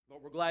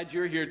We're glad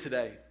you're here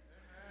today.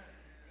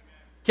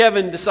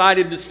 Kevin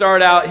decided to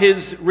start out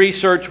his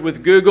research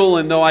with Google,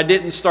 and though I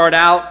didn't start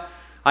out,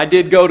 I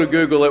did go to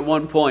Google at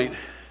one point.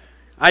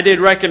 I did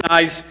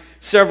recognize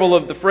several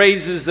of the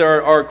phrases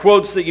or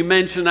quotes that you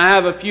mentioned. I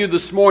have a few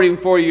this morning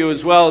for you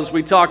as well as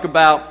we talk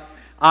about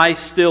I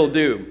still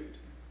do.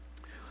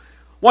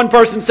 One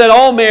person said,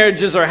 all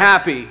marriages are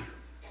happy.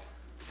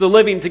 It's the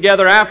living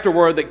together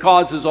afterward that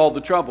causes all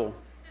the trouble.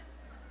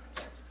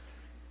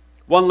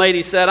 One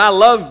lady said, I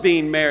love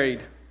being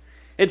married.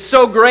 It's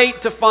so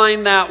great to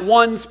find that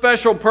one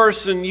special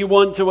person you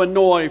want to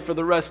annoy for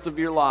the rest of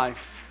your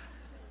life.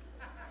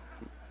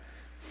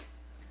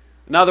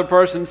 Another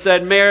person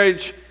said,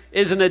 marriage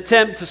is an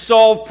attempt to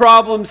solve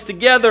problems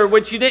together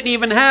which you didn't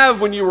even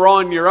have when you were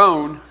on your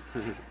own.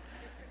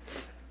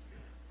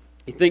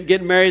 You think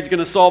getting married is going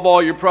to solve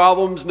all your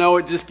problems? No,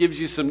 it just gives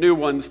you some new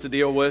ones to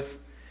deal with.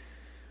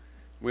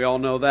 We all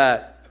know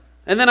that.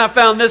 And then I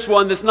found this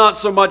one that's not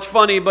so much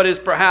funny, but is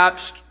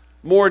perhaps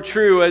more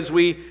true as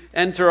we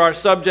enter our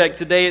subject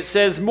today. It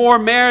says, more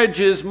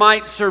marriages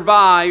might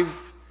survive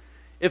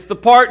if the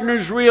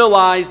partners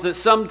realize that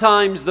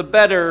sometimes the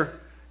better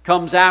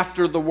comes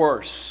after the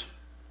worse.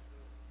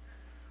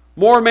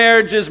 More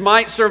marriages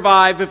might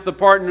survive if the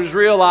partners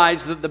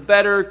realize that the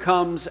better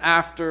comes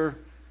after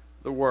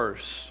the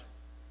worse.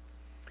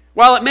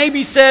 While it may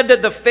be said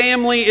that the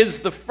family is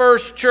the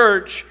first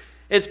church,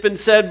 it's been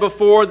said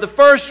before, the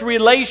first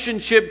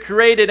relationship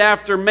created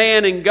after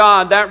man and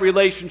God, that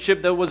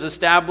relationship that was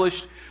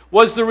established,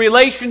 was the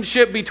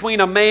relationship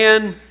between a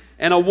man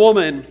and a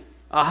woman,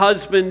 a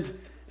husband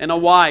and a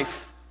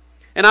wife.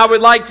 And I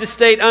would like to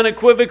state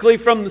unequivocally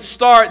from the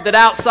start that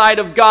outside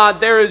of God,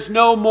 there is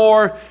no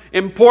more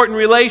important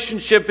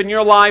relationship in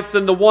your life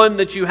than the one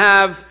that you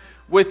have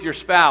with your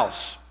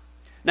spouse.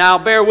 Now,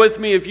 bear with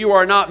me if you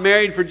are not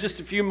married for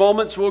just a few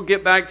moments. We'll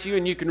get back to you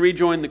and you can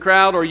rejoin the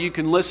crowd or you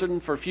can listen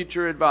for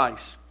future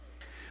advice.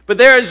 But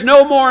there is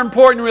no more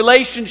important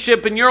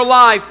relationship in your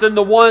life than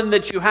the one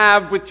that you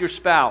have with your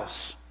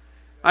spouse.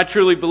 I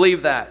truly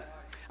believe that.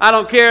 I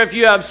don't care if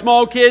you have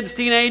small kids,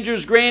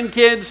 teenagers,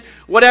 grandkids,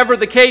 whatever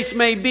the case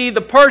may be,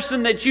 the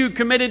person that you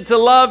committed to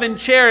love and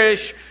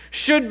cherish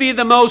should be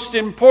the most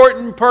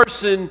important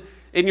person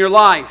in your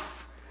life.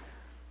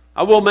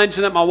 I will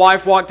mention that my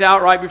wife walked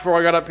out right before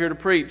I got up here to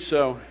preach,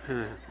 so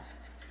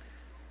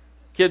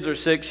kids are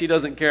sick. She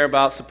doesn't care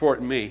about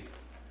supporting me.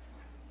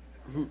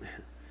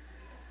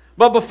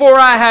 But before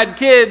I had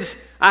kids,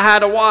 I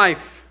had a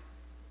wife.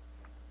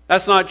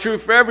 That's not true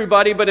for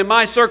everybody, but in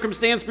my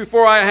circumstance,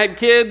 before I had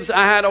kids,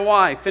 I had a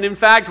wife. And in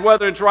fact,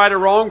 whether it's right or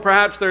wrong,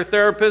 perhaps their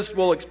therapist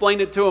will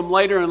explain it to them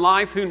later in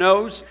life, who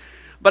knows?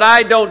 But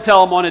I don't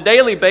tell them on a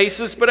daily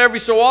basis, but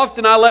every so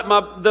often I let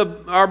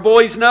our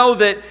boys know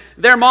that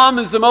their mom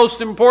is the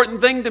most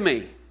important thing to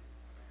me.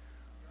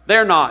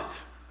 They're not.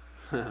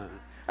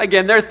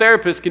 Again, their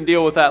therapist can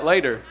deal with that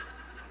later.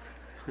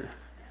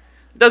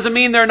 Doesn't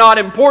mean they're not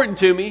important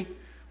to me,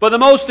 but the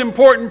most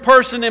important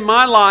person in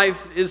my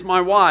life is my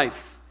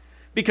wife.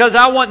 Because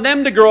I want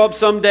them to grow up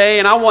someday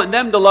and I want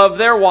them to love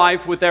their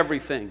wife with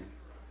everything.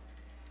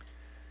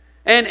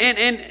 And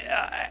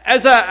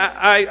as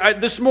I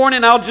this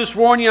morning, I'll just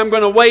warn you, I'm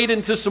going to wade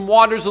into some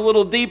waters a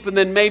little deep and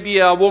then maybe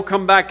we'll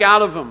come back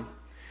out of them.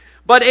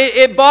 But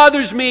it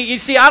bothers me. You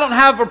see, I don't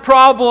have a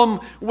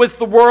problem with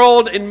the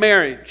world in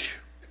marriage.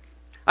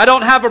 I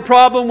don't have a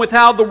problem with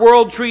how the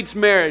world treats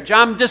marriage.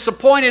 I'm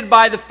disappointed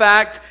by the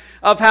fact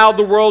of how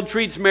the world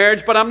treats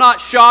marriage, but I'm not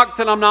shocked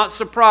and I'm not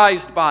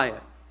surprised by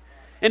it.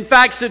 In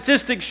fact,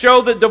 statistics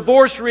show that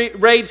divorce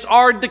rates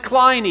are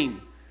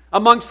declining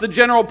amongst the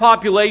general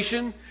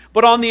population.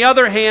 But on the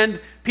other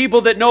hand,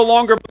 people that no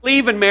longer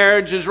believe in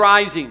marriage is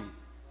rising.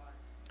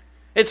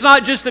 It's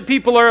not just that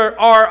people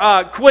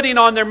are quitting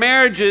on their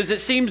marriages.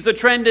 It seems the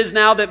trend is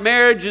now that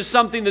marriage is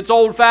something that's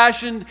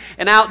old-fashioned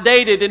and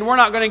outdated, and we're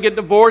not going to get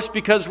divorced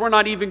because we're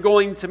not even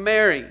going to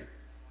marry.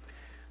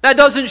 That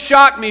doesn't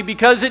shock me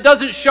because it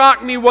doesn't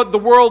shock me what the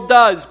world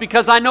does,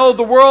 because I know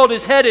the world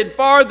is headed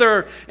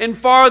farther and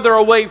farther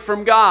away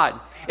from God.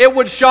 It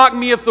would shock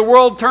me if the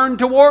world turned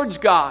towards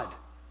God.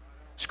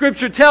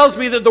 Scripture tells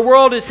me that the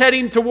world is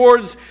heading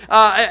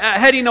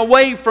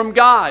away from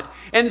God.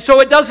 And so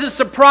it doesn't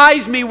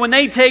surprise me when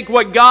they take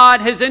what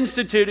God has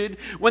instituted,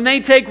 when they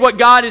take what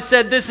God has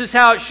said this is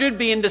how it should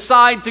be and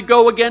decide to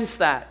go against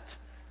that.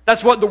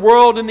 That's what the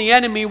world and the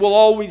enemy will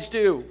always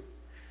do.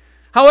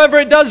 However,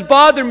 it does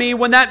bother me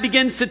when that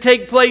begins to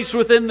take place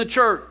within the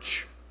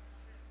church.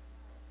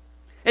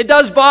 It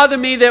does bother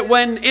me that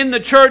when in the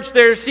church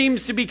there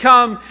seems to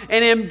become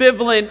an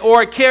ambivalent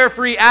or a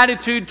carefree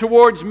attitude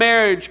towards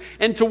marriage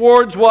and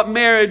towards what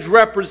marriage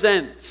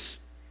represents.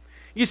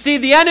 You see,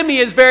 the enemy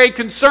is very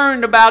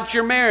concerned about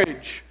your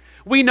marriage.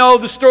 We know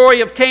the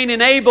story of Cain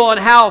and Abel and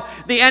how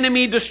the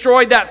enemy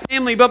destroyed that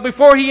family. But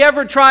before he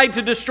ever tried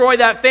to destroy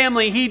that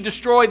family, he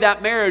destroyed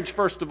that marriage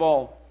first of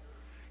all.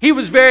 He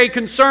was very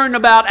concerned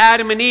about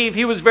Adam and Eve.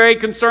 He was very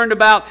concerned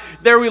about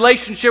their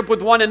relationship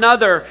with one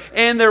another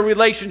and their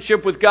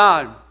relationship with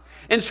God.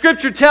 And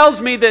Scripture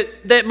tells me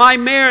that my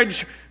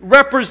marriage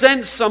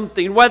represents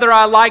something, whether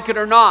I like it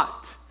or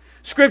not.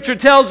 Scripture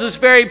tells us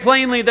very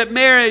plainly that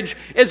marriage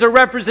is a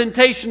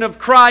representation of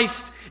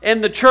Christ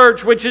and the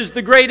church, which is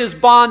the greatest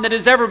bond that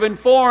has ever been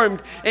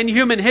formed in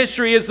human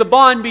history, is the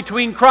bond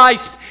between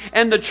Christ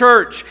and the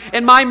church.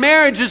 And my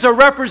marriage is a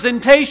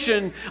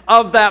representation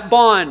of that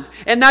bond.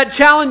 And that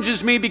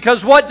challenges me,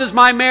 because what does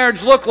my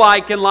marriage look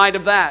like in light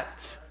of that?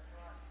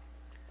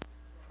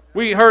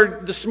 We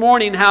heard this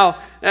morning how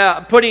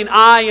putting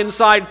I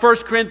inside 1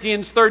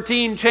 Corinthians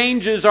 13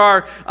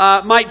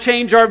 might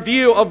change our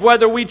view of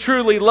whether we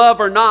truly love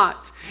or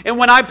not. And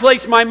when I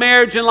place my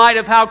marriage in light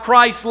of how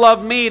Christ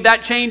loved me,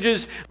 that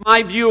changes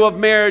my view of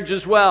marriage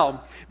as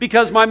well.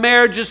 Because my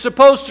marriage is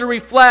supposed to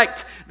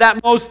reflect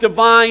that most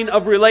divine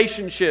of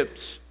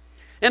relationships.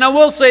 And I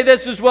will say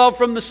this as well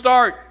from the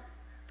start,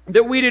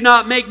 that we do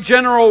not make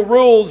general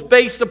rules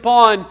based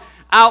upon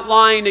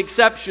outlying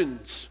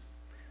exceptions.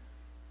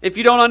 If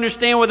you don't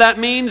understand what that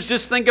means,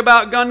 just think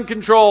about gun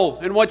control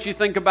and what you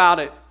think about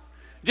it.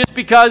 Just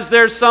because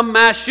there's some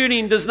mass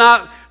shooting does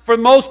not, for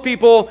most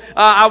people,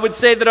 I would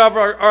say that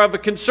are of a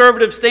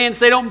conservative stance,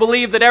 they don't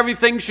believe that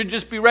everything should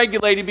just be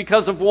regulated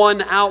because of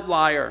one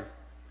outlier.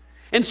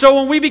 And so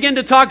when we begin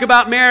to talk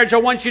about marriage, I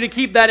want you to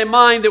keep that in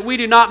mind, that we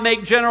do not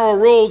make general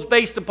rules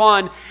based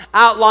upon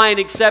outlying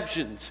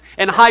exceptions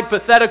and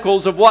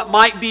hypotheticals of what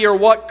might be or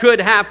what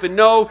could happen.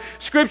 No,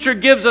 Scripture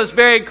gives us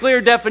very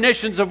clear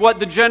definitions of what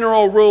the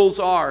general rules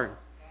are.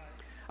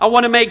 I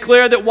want to make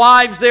clear that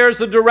wives, there's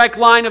a direct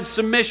line of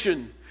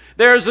submission.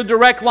 There's a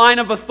direct line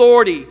of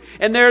authority.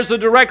 And there's a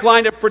direct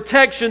line of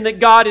protection that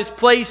God has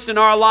placed in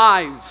our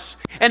lives.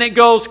 And it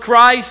goes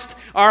Christ,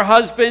 our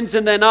husbands,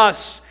 and then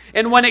us.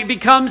 And when it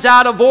becomes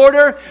out of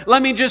order,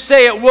 let me just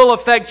say it will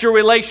affect your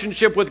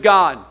relationship with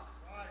God.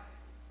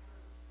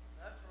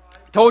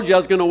 I told you I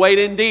was going to wade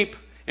in deep,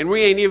 and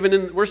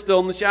we're still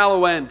in the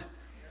shallow end.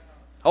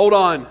 Hold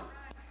on.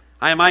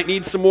 I might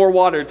need some more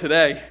water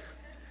today.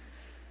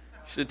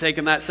 Should have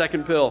taken that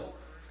second pill.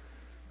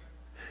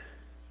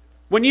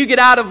 When you get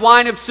out of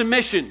line of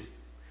submission,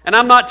 and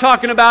I'm not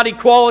talking about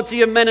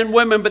equality of men and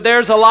women, but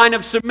there's a line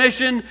of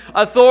submission,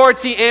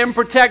 authority, and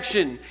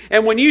protection.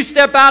 And when you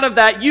step out of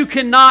that, you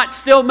cannot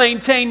still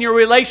maintain your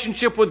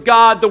relationship with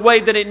God the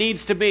way that it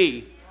needs to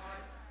be.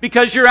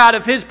 Because you're out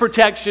of His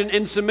protection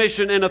and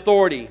submission and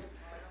authority.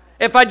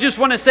 If I just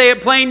want to say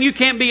it plain, you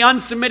can't be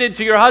unsubmitted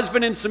to your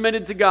husband and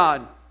submitted to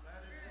God.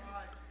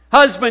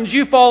 Husbands,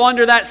 you fall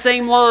under that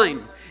same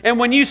line. And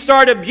when you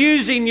start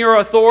abusing your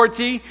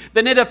authority,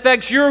 then it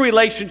affects your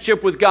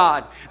relationship with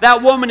God.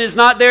 That woman is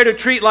not there to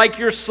treat like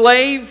your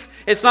slave.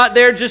 It's not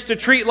there just to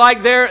treat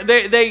like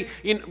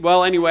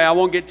well, anyway, I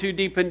won't get too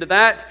deep into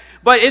that.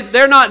 But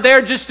they're not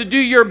there just to do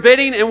your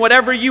bidding and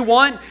whatever you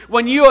want.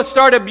 When you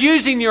start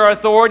abusing your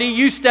authority,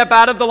 you step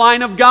out of the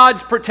line of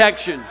God's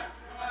protection.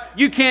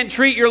 You can't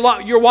treat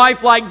your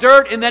wife like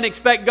dirt and then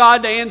expect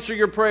God to answer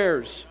your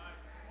prayers.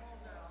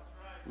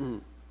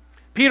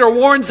 Peter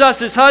warns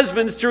us as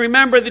husbands to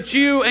remember that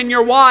you and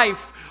your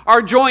wife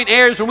are joint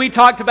heirs, and we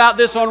talked about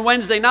this on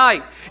Wednesday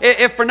night.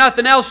 If for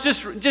nothing else,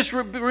 just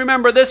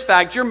remember this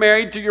fact: you're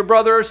married to your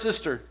brother or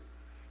sister.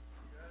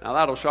 Now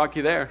that'll shock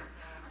you there.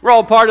 We're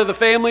all part of the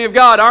family of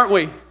God, aren't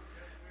we?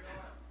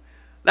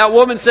 That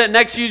woman sitting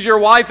next to you is your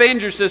wife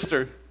and your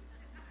sister.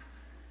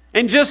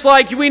 And just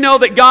like we know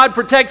that God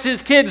protects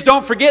His kids,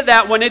 don't forget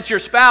that when it's your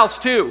spouse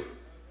too.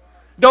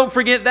 Don't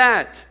forget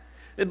that.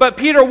 But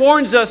Peter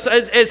warns us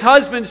as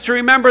husbands to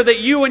remember that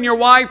you and your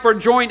wife are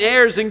joint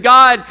heirs, and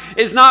God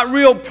is not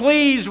real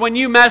pleased when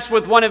you mess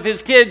with one of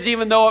His kids,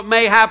 even though it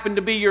may happen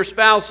to be your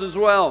spouse as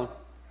well.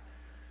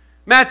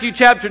 Matthew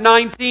chapter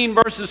 19,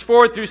 verses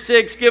 4 through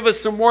 6 give us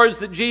some words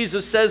that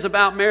Jesus says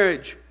about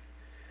marriage.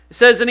 It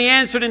says, "And He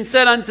answered and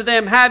said unto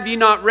them, Have ye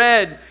not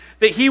read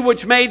that He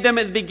which made them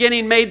at the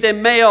beginning made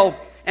them male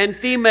and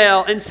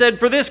female, and said,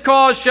 For this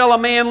cause shall a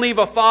man leave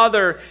a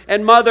father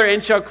and mother,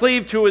 and shall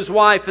cleave to his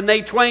wife, and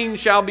they twain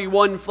shall be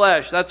one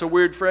flesh." That's a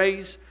weird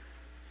phrase.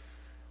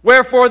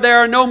 "Wherefore there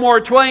are no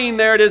more twain,"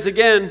 there it is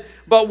again,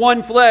 "but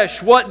one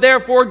flesh. What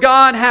therefore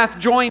God hath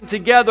joined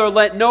together,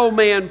 let no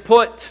man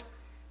put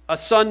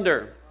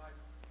asunder."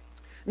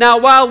 Now,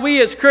 while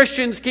we as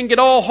Christians can get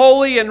all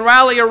holy and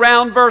rally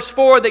around verse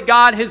 4 that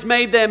God has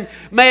made them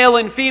male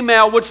and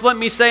female, which let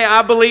me say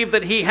I believe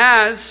that He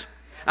has.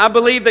 I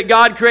believe that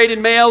God created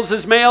males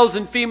as males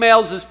and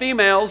females as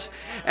females.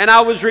 And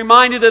I was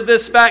reminded of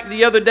this fact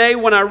the other day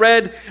when I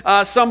read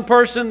some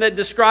person that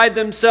described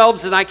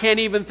themselves, and I can't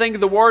even think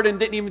of the word and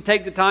didn't even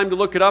take the time to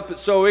look it up,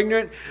 it's so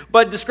ignorant,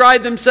 but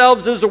described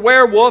themselves as a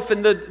werewolf,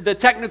 and the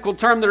technical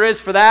term there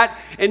is for that.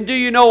 And do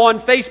you know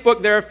on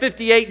Facebook there are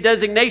 58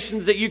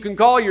 designations that you can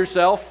call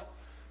yourself,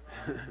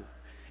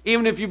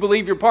 even if you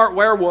believe you're part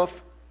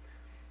werewolf.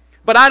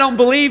 But I don't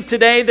believe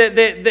today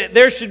that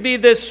there should be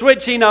this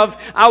switching of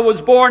I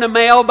was born a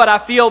male but I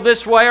feel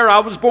this way, or I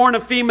was born a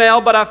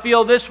female but I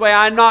feel this way.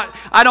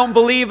 I don't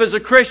believe as a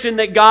Christian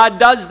that God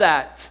does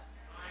that.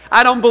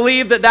 I don't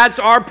believe that that's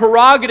our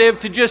prerogative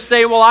to just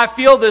say, well, I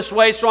feel this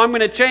way, so I'm going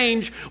to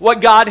change what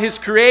God has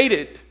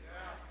created.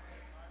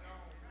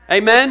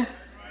 Amen?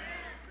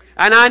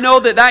 And I know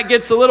that that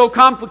gets a little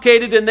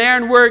complicated in there,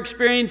 and we're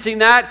experiencing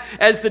that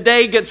as the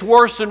day gets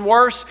worse and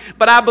worse.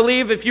 But I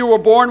believe if you were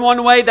born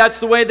one way, that's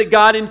the way that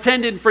God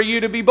intended for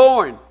you to be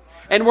born.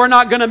 And we're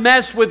not going to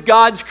mess with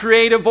God's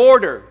creative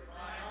order.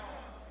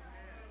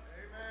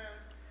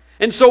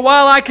 And so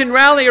while I can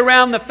rally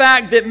around the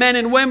fact that men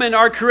and women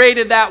are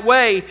created that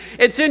way,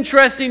 it's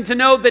interesting to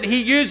note that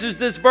he uses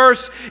this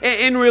verse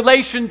in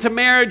relation to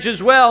marriage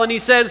as well. And he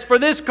says, for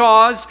this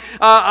cause,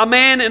 a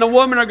man and a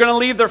woman are going to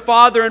leave their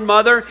father and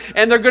mother,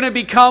 and they're going to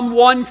become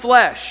one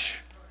flesh.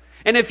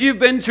 And if you've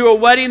been to a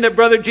wedding that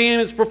Brother Gene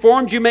has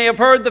performed, you may have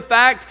heard the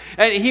fact,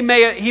 he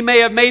may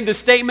have made the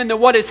statement that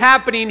what is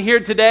happening here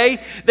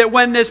today, that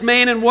when this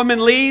man and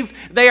woman leave,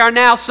 they are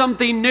now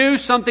something new,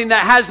 something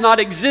that has not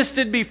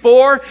existed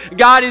before.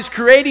 God is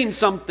creating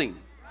something.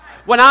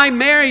 When I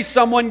marry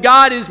someone,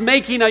 God is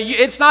making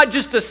it's not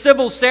just a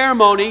civil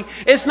ceremony.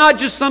 It's not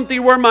just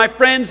something where my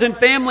friends and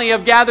family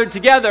have gathered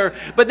together,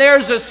 but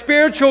there's a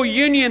spiritual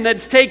union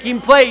that's taking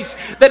place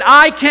that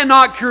I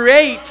cannot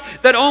create,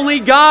 that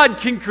only God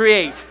can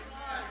create.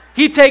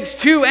 He takes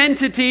two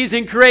entities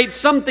and creates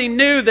something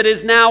new that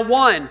is now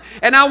one.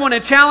 And I want to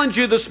challenge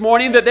you this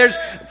morning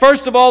that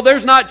first of all,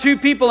 there's not two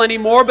people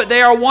anymore, but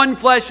they are one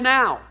flesh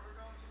now.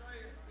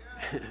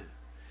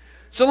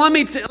 So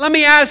let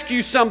me ask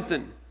you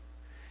something.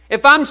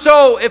 If I'm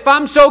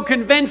so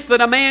convinced that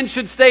a man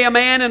should stay a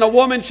man and a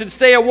woman should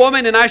stay a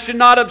woman and I should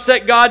not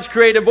upset God's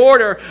creative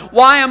order,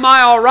 why am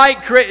I all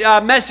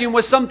right messing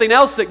with something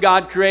else that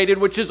God created,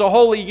 which is a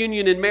holy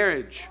union in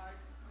marriage?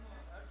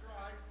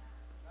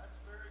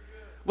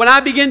 When I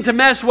begin to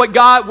mess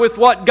with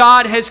what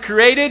God has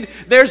created,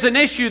 there's an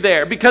issue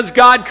there because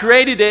God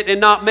created it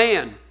and not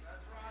man.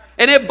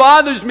 And it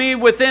bothers me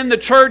within the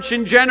church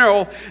in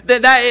general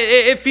that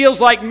it feels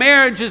like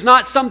marriage is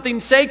not something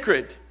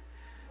sacred.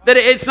 That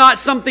it's not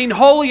something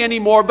holy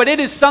anymore, but it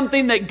is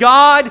something that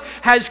God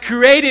has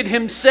created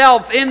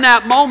Himself in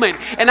that moment.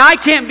 And I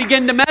can't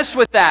begin to mess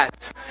with that.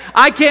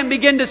 I can't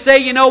begin to say,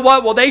 you know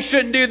what, well, they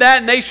shouldn't do that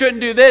and they shouldn't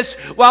do this,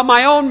 while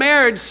my own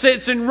marriage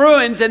sits in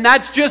ruins, and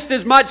that's just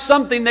as much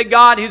something that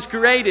God has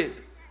created.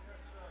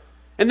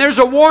 And there's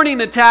a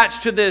warning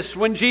attached to this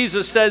when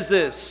Jesus says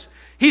this.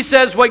 He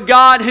says, what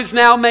God has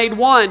now made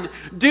one,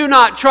 do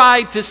not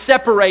try to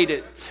separate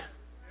it.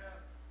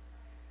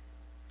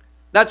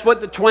 That's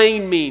what the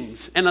twain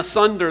means, and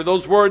asunder,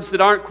 those words that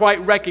aren't quite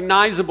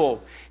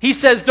recognizable. He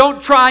says,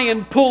 don't try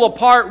and pull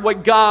apart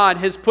what God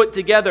has put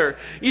together.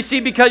 You see,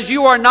 because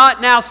you are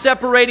not now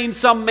separating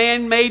some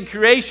man-made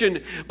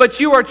creation, but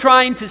you are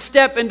trying to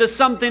step into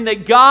something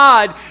that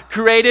God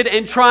created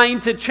and trying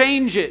to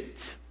change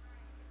it.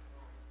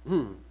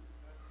 And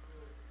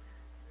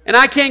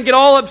I can't get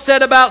all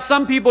upset about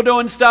some people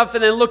doing stuff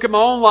and then look at my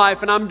own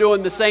life and I'm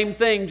doing the same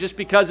thing just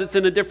because it's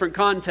in a different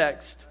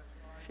context.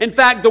 In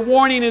fact, the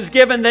warning is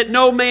given that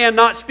no man,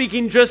 not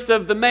speaking just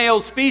of the male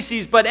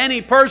species, but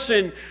any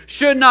person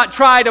should not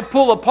try to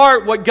pull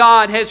apart what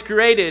God has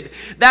created.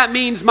 That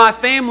means my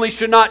family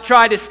should not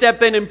try to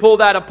step in and pull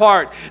that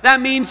apart.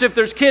 That means if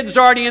there's kids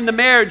already in the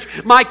marriage,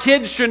 my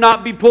kids should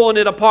not be pulling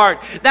it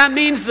apart. That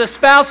means the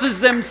spouses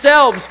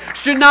themselves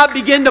should not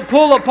begin to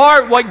pull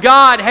apart what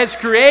God has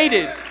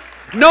created.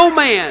 No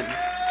man.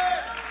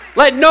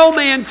 Let no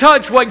man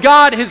touch what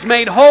God has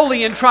made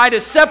holy and try to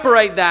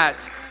separate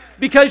that.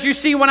 Because you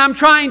see, when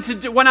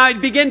I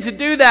begin to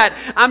do that,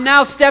 I'm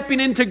now stepping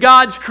into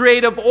God's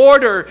creative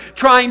order,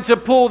 trying to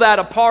pull that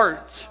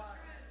apart.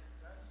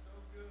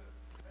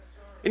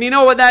 And you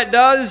know what that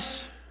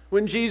does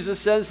when Jesus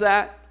says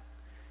that?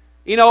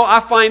 You know, I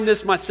find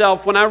this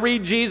myself. When I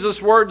read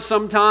Jesus' words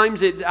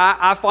sometimes,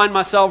 I find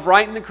myself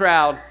right in the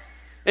crowd.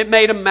 It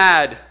made him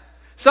mad.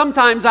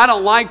 Sometimes I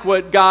don't like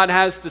what God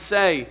has to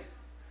say.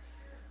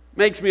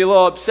 Makes me a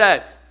little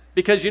upset.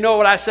 Because you know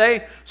what I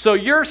say? So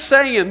you're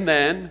saying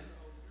then...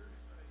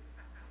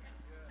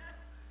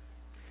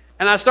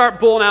 And I start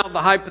pulling out the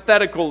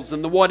hypotheticals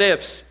and the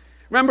what-ifs.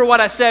 Remember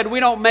what I said, we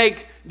don't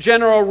make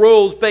general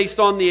rules based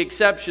on the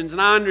exceptions. And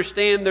I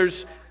understand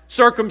there's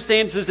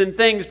circumstances and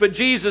things, but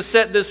Jesus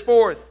set this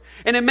forth.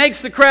 And it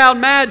makes the crowd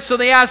mad, so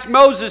they ask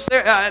Moses.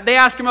 They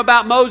ask him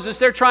about Moses.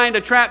 They're trying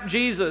to trap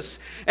Jesus.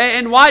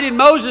 And why did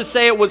Moses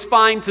say it was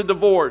fine to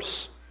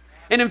divorce?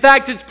 And in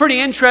fact, it's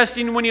pretty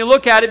interesting when you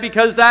look at it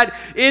because that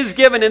is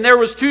given. And there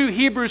was two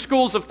Hebrew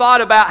schools of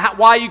thought about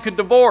why you could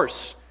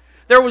divorce.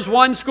 There was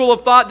one school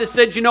of thought that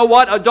said, you know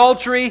what,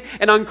 adultery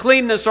and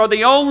uncleanness are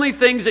the only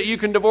things that you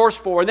can divorce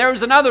for. And there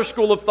was another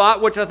school of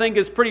thought, which I think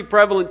is pretty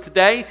prevalent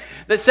today,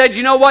 that said,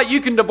 you know what,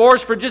 you can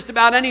divorce for just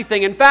about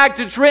anything. In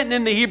fact, it's written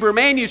in the Hebrew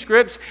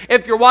manuscripts,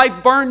 if your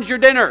wife burns your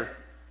dinner,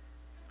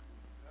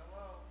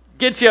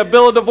 get you a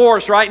bill of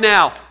divorce right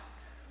now.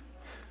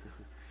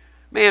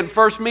 Man,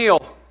 first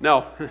meal.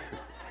 No.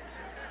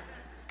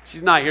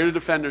 She's not here to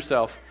defend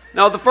herself.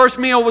 No, the first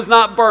meal was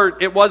not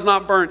burnt. It was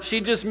not burnt. She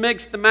just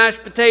mixed the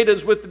mashed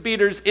potatoes with the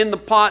beaters in the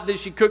pot that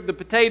she cooked the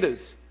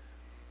potatoes.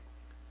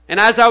 And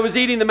as I was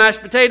eating the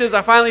mashed potatoes,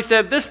 I finally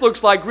said, this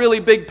looks like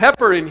really big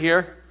pepper in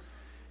here,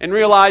 and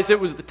realized it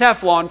was the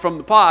Teflon from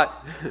the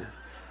pot.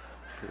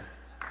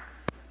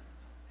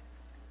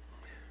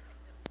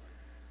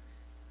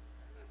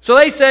 So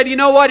they said, you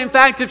know what? In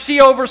fact, if she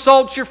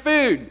oversalts your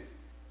food,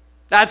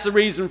 that's the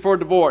reason for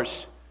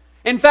divorce.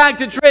 In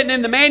fact, it's written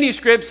in the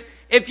manuscripts,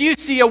 if you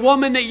see a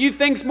woman that you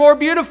think's more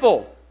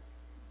beautiful,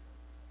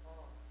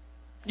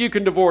 you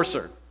can divorce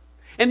her.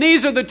 And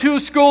these are the two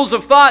schools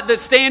of thought that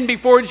stand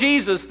before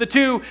Jesus, the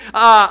two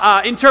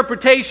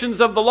interpretations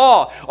of the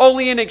law.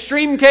 Only in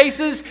extreme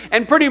cases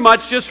and pretty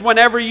much just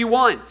whenever you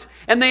want.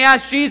 And they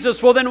asked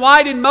Jesus, well then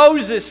why did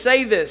Moses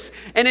say this?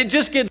 And it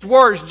just gets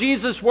worse.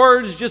 Jesus'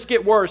 words just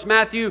get worse.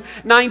 Matthew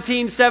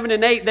 19, 7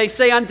 and 8, they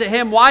say unto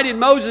him, why did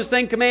Moses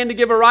then command to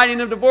give a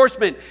writing of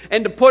divorcement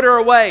and to put her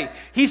away?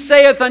 He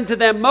saith unto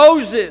them,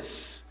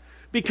 Moses,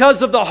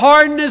 because of the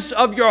hardness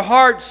of your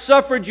heart,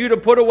 suffered you to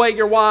put away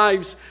your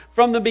wives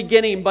from the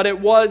beginning, but it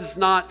was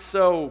not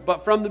so.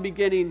 But from the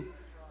beginning,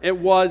 it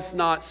was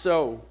not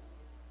so.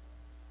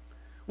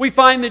 We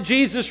find that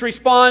Jesus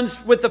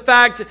responds with the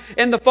fact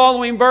in the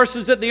following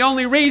verses that the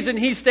only reason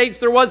he states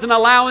there was an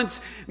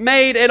allowance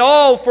made at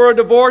all for a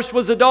divorce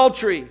was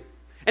adultery.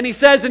 And he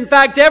says, in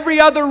fact,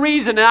 every other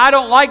reason, and I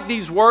don't like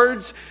these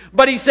words,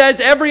 but he says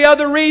every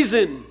other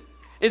reason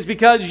is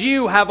because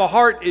you have a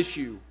heart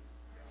issue.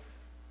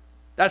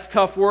 That's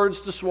tough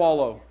words to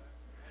swallow.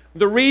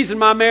 The reason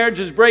my marriage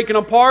is breaking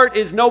apart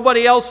is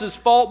nobody else's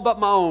fault but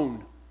my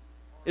own,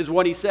 is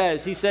what he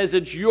says. He says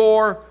it's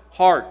your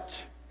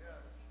heart.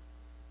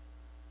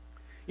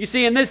 You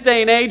see, in this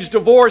day and age,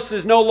 divorce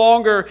is no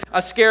longer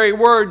a scary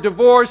word.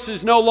 Divorce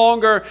is no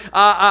longer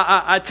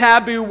a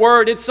taboo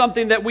word. It's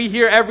something that we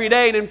hear every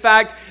day. And in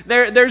fact,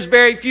 there's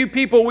very few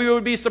people we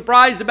would be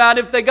surprised about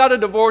if they got a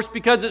divorce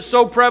because it's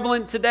so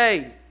prevalent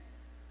today.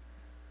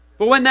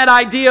 But when that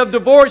idea of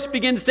divorce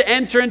begins to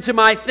enter into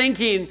my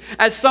thinking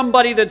as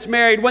somebody that's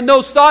married, when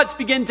those thoughts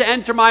begin to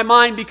enter my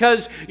mind,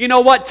 because you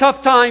know what?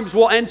 Tough times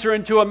will enter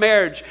into a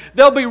marriage.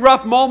 There'll be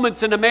rough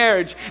moments in a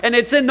marriage. And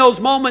it's in those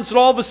moments that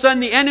all of a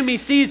sudden the enemy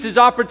sees his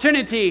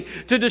opportunity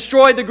to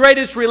destroy the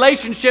greatest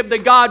relationship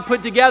that God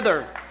put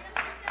together.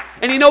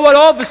 And you know what?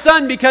 All of a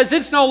sudden, because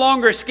it's no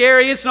longer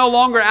scary, it's no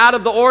longer out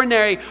of the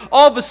ordinary,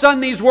 all of a sudden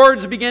these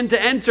words begin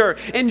to enter.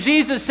 And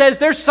Jesus says,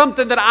 there's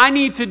something that I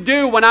need to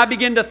do when I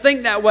begin to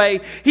think that way.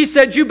 He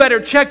said, you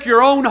better check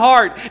your own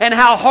heart and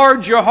how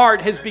hard your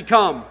heart has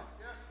become.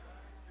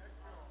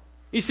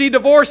 You see,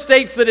 divorce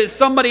states that it's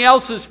somebody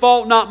else's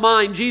fault, not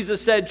mine.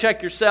 Jesus said,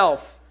 check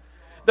yourself.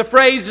 The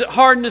phrase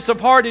hardness of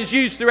heart is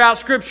used throughout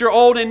Scripture,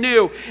 Old and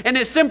New. And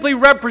it simply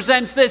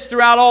represents this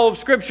throughout all of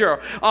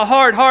Scripture. A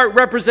hard heart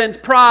represents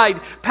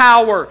pride,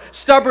 power,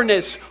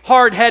 stubbornness,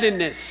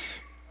 hard-headedness.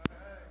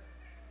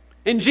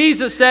 And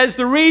Jesus says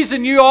the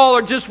reason you all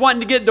are just wanting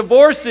to get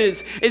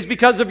divorces is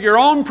because of your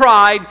own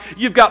pride.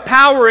 You've got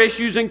power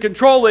issues and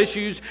control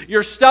issues.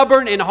 You're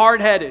stubborn and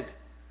hard-headed.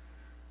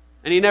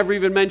 And he never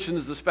even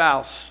mentions the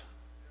spouse.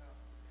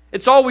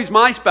 It's always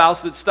my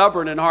spouse that's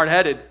stubborn and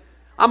hard-headed.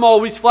 I'm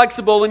always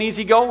flexible and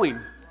easygoing.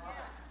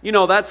 You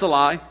know that's a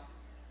lie.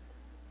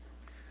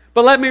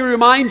 But let me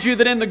remind you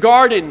that in the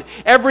garden,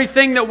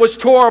 everything that was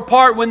tore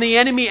apart when the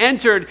enemy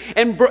entered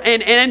and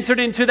entered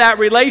into that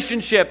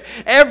relationship,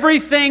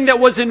 everything that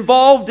was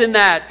involved in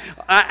that,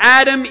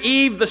 Adam,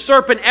 Eve, the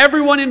serpent,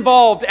 everyone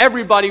involved,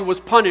 everybody was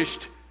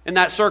punished in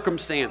that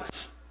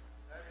circumstance.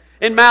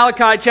 In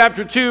Malachi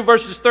chapter 2,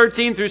 verses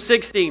 13 through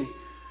 16,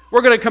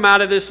 we're going to come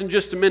out of this in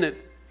just a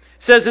minute.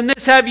 It says, and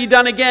this have ye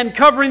done again,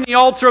 covering the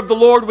altar of the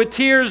Lord with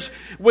tears,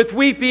 with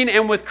weeping,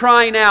 and with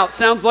crying out.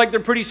 Sounds like they're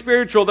pretty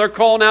spiritual. They're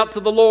calling out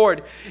to the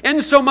Lord.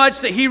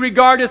 Insomuch that he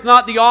regardeth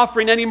not the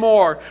offering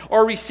anymore,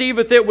 or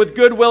receiveth it with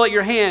goodwill at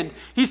your hand.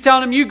 He's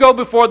telling them, you go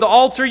before the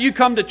altar, you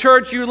come to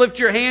church, you lift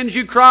your hands,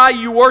 you cry,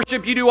 you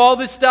worship, you do all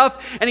this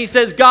stuff. And he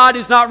says, God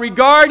is not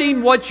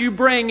regarding what you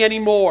bring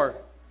anymore.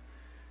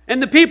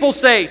 And the people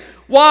say,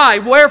 why?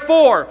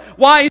 Wherefore?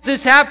 Why is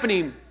this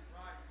happening?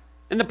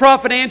 And the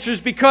prophet answers,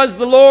 because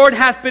the Lord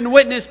hath been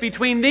witness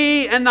between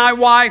thee and thy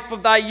wife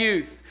of thy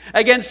youth,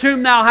 against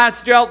whom thou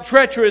hast dealt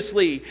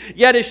treacherously,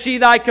 yet is she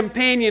thy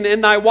companion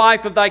and thy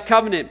wife of thy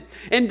covenant.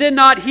 And did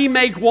not he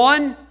make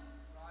one?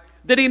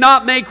 Did he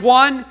not make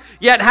one?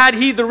 Yet had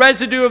he the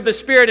residue of the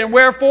Spirit, and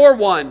wherefore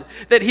one?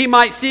 That he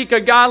might seek a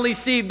godly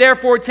seed.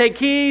 Therefore take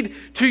heed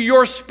to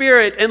your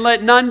spirit, and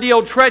let none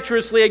deal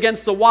treacherously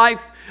against the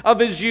wife of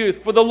his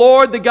youth. For the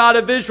Lord, the God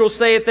of Israel,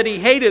 saith that he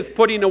hateth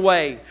putting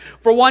away.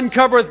 For one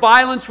covereth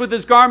violence with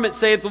his garment,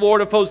 saith the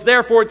Lord of hosts.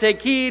 Therefore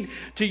take heed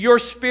to your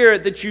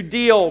spirit, that you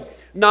deal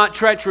not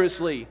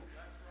treacherously.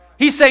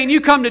 He's saying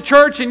you come to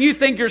church and you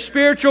think you're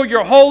spiritual,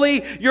 you're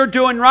holy, you're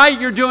doing right,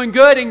 you're doing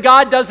good, and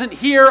God doesn't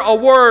hear a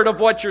word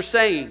of what you're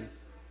saying.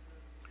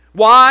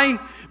 Why?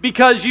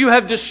 Because you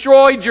have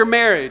destroyed your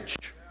marriage.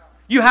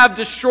 You have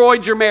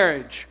destroyed your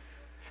marriage.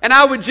 And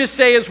I would just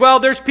say as well,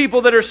 there's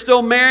people that are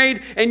still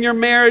married and your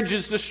marriage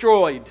is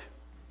destroyed.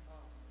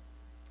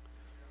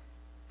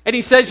 And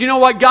he says, you know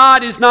what?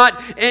 God is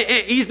not,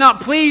 He's not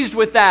pleased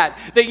with that.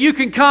 That you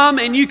can come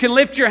and you can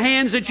lift your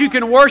hands, that you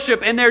can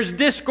worship, and there's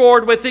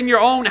discord within your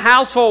own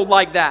household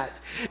like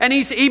that. And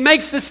he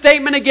makes the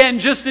statement again,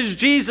 just as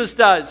Jesus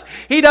does.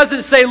 He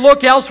doesn't say,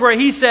 look elsewhere.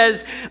 He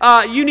says,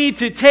 you need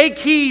to take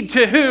heed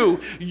to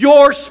who?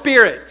 Your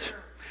spirit.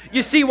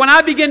 You see, when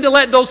I begin to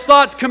let those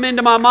thoughts come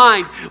into my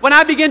mind, when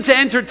I begin to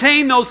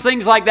entertain those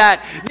things like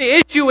that,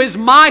 the issue is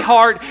my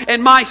heart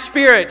and my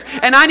spirit.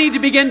 And I need to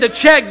begin to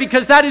check,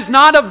 because that is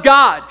not of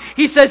God.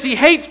 He says He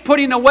hates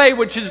putting away,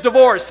 which is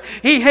divorce.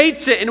 He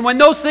hates it. And when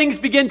those things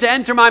begin to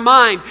enter my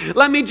mind,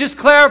 let me just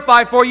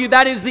clarify for you,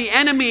 that is the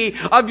enemy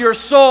of your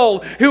soul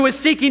who is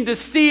seeking to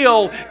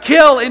steal,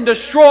 kill, and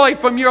destroy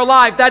from your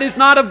life. That is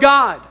not of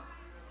God.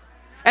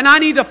 And I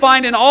need to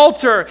find an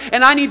altar,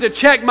 and I need to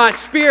check my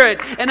spirit,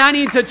 and I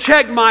need to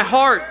check my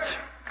heart.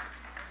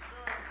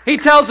 He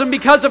tells them,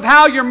 because of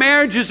how your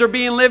marriages are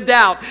being lived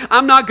out,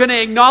 I'm not going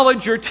to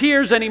acknowledge your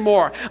tears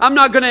anymore. I'm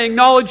not going to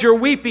acknowledge your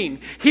weeping.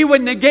 He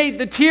would negate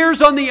the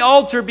tears on the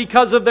altar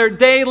because of their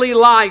daily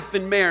life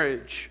in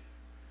marriage.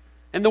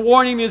 And the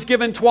warning is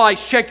given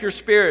twice: check your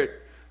spirit.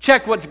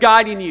 Check what's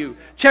guiding you.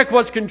 Check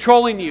what's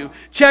controlling you.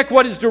 Check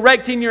what is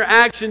directing your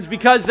actions,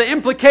 because the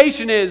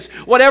implication is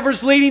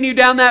whatever's leading you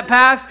down that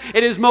path,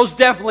 it is most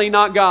definitely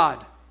not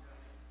God.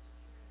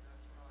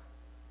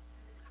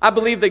 I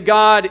believe that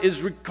God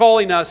is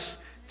calling us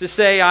to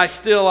say,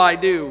 I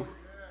do.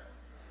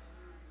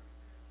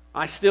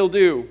 I still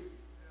do.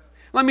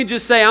 Let me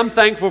just say, I'm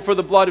thankful for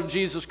the blood of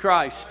Jesus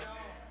Christ.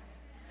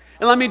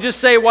 And let me just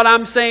say, what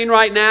I'm saying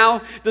right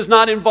now does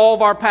not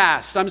involve our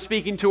past. I'm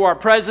speaking to our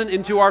present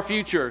and to our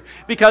future.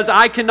 Because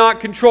I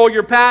cannot control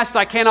your past.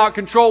 I cannot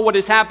control what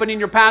has happened in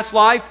your past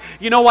life.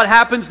 You know what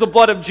happens? The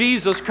blood of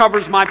Jesus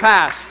covers my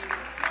past.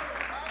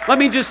 Let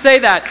me just say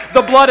that.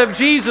 The blood of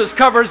Jesus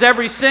covers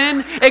every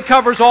sin. It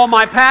covers all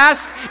my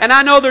past. And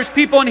I know there's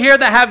people in here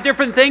that have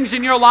different things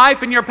in your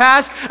life, in your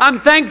past.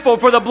 I'm thankful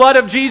for the blood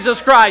of Jesus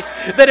Christ,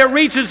 that it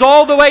reaches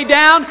all the way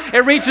down,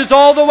 it reaches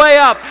all the way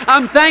up.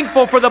 I'm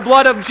thankful for the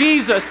blood of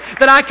Jesus,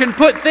 that I can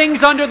put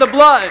things under the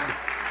blood.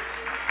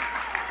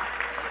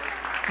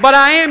 But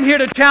I am here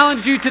to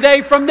challenge you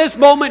today, from this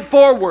moment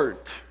forward.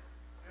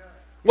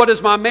 What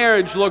does my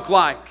marriage look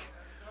like?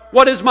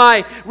 What does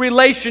my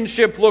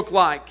relationship look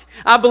like?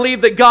 I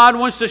believe that God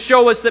wants to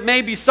show us that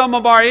maybe some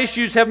of our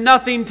issues have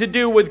nothing to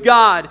do with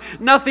God,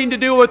 nothing to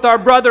do with our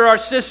brother, our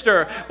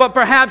sister, but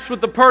perhaps with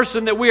the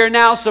person that we are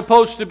now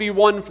supposed to be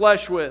one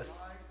flesh with.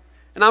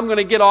 And I'm going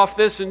to get off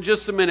this in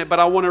just a minute, but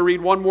I want to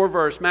read one more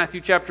verse.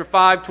 Matthew chapter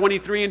 5,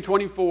 23 and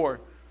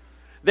 24.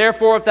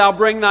 Therefore, if thou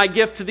bring thy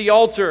gift to the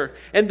altar,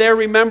 and there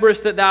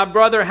rememberest that thy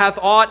brother hath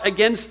aught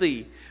against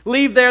thee,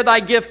 leave there thy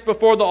gift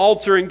before the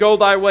altar, and go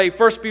thy way.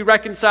 First be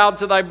reconciled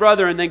to thy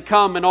brother, and then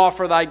come and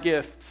offer thy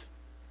gift.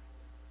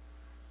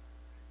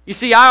 You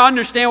see, I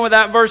understand what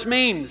that verse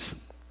means.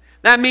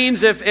 That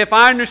means if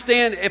I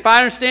understand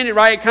it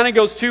right, it kind of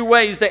goes two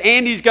ways. That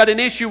Andy's got an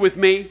issue with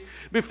me.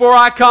 Before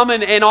I come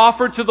and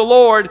offer to the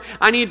Lord,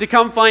 I need to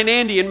come find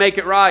Andy and make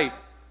it right.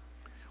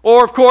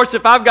 Or, of course,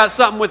 if I've got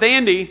something with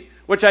Andy,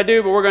 which I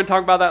do, but we're going to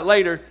talk about that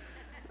later,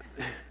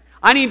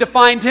 I need to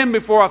find him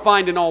before I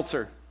find an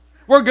altar.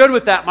 We're good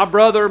with that. My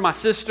brother, my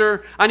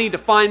sister, I need to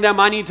find them.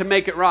 I need to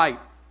make it right.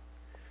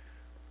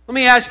 Let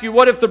me ask you,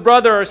 what if the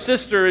brother or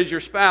sister is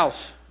your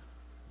spouse?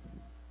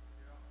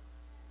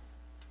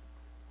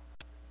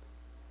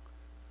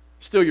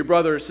 Still your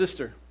brother or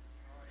sister.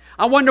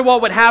 I wonder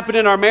what would happen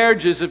in our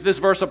marriages if this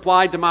verse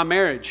applied to my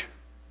marriage.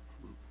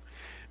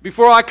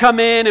 Before I come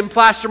in and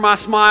plaster my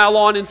smile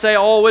on and say,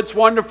 oh, it's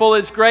wonderful,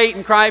 it's great,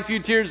 and cry a few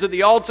tears at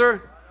the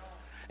altar,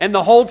 and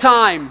the whole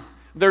time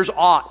there's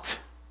aught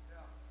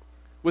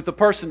with the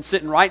person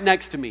sitting right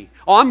next to me.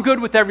 Oh, I'm good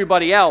with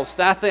everybody else.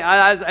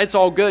 It's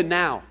all good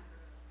now.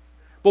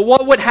 But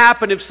what would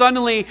happen if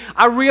suddenly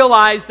I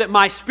realized that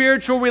my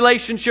spiritual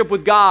relationship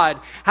with God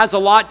has a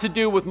lot to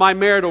do with my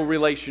marital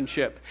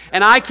relationship,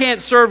 and I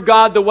can't serve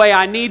God the way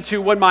I need to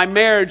when my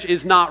marriage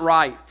is not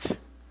right?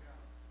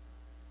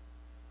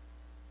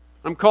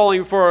 I'm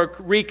calling for a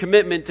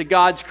recommitment to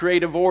God's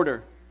creative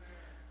order.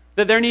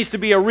 That there needs to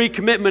be a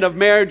recommitment of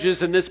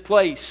marriages in this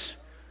place,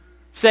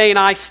 saying,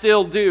 I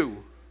still do.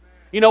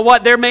 You know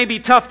what? There may be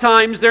tough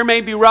times, there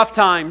may be rough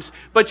times,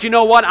 but you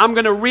know what? I'm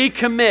going to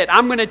recommit.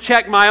 I'm going to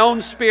check my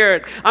own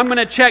spirit. I'm going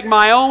to check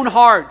my own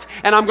heart,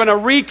 and I'm going to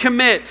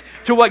recommit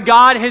to what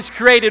God has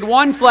created,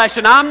 one flesh,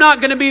 and I'm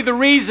not going to be the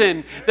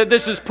reason that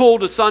this is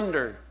pulled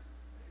asunder.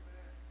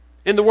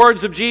 In the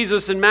words of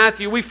Jesus in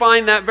Matthew, we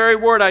find that very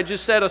word I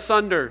just said,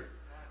 asunder,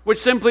 which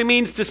simply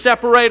means to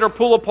separate or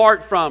pull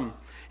apart from,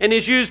 and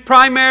is used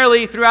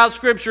primarily throughout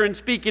Scripture in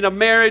speaking of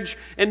marriage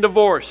and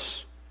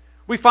divorce.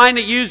 We find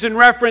it used in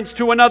reference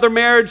to another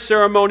marriage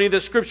ceremony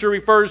that Scripture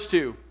refers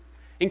to.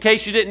 In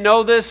case you didn't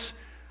know this,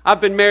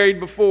 I've been married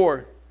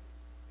before.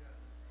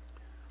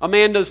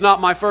 Amanda's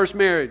not my first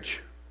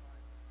marriage.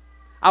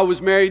 I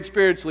was married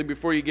spiritually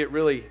before you get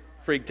really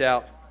freaked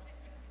out.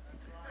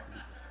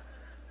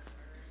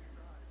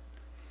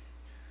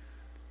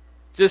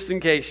 Just in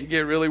case you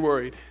get really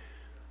worried.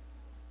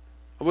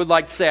 I would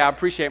like to say I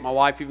appreciate my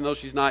wife even though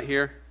she's not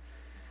here.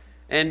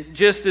 And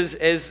just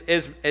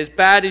as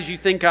bad as you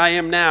think I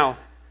am now,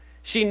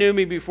 she knew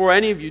me before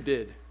any of you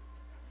did.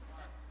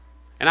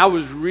 And I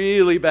was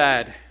really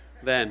bad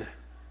then.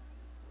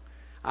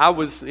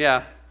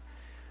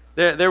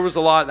 There was a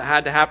lot that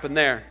had to happen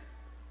there.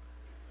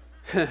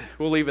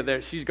 We'll leave it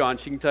there. She's gone.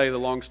 She can tell you the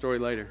long story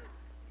later.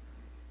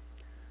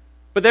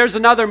 But there's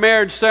another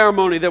marriage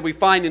ceremony that we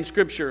find in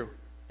Scripture.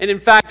 And in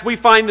fact, we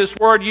find this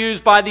word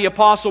used by the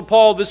Apostle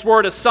Paul, this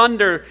word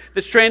asunder,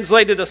 that's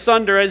translated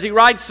asunder, as he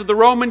writes to the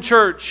Roman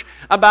church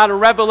about a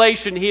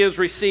revelation he has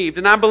received.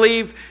 And I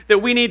believe that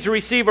we need to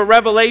receive a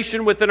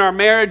revelation within our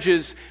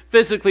marriages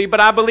physically, but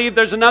I believe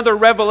there's another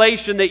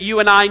revelation that you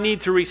and I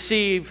need to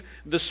receive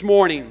this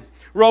morning.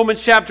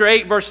 Romans chapter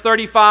 8, verse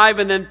 35,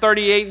 and then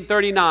 38 and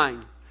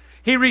 39.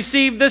 He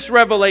received this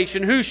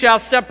revelation: who shall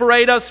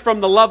separate us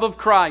from the love of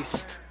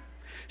Christ?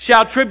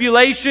 Shall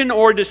tribulation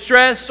or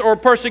distress or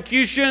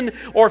persecution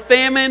or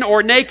famine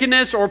or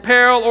nakedness or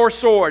peril or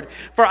sword?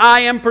 For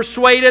I am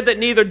persuaded that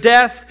neither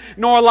death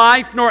nor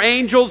life nor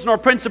angels nor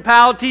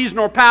principalities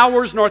nor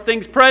powers nor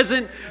things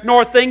present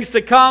nor things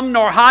to come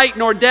nor height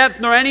nor depth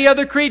nor any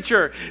other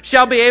creature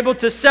shall be able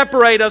to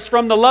separate us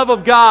from the love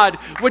of God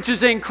which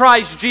is in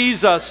Christ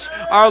Jesus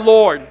our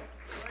Lord.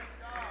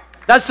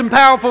 That's some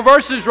powerful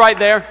verses right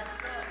there.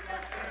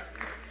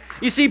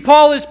 You see,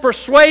 Paul is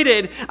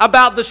persuaded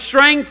about the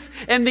strength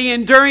and the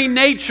enduring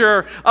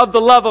nature of the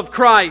love of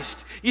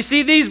Christ. You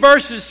see, these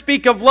verses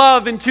speak of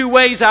love in two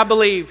ways, I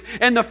believe.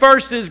 And the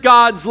first is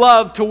God's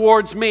love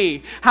towards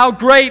me. How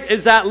great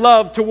is that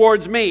love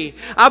towards me?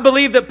 I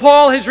believe that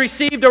Paul has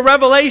received a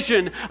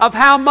revelation of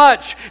how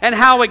much and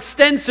how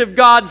extensive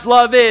God's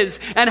love is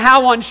and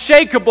how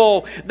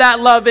unshakable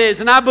that love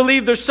is. And I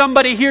believe there's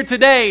somebody here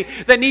today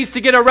that needs to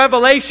get a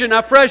revelation,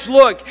 a fresh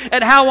look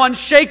at how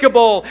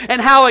unshakable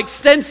and how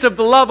extensive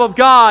the love of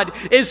God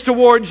is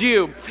towards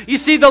you. You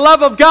see, the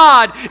love of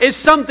God is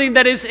something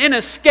that is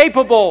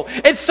inescapable.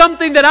 It's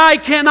something that I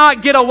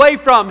cannot get away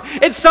from.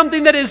 It's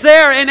something that is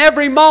there in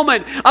every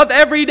moment of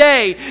every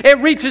day. It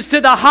reaches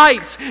to the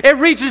heights. It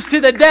reaches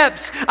to the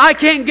depths. I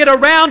can't get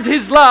around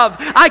His love.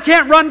 I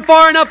can't run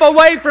far enough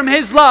away from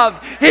His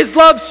love. His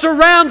love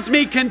surrounds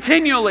me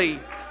continually.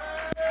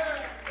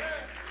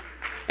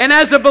 And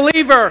as a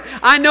believer,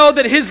 I know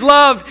that His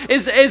love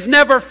is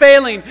never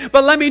failing.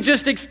 But let me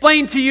just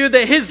explain to you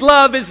that His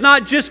love is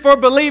not just for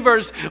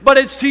believers, but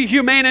it's to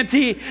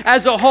humanity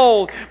as a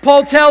whole.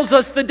 Paul tells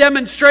us the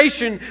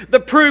demonstration,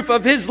 the proof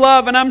of His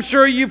love, and I'm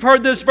sure you've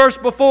heard this verse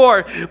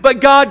before. But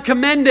God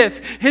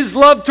commendeth His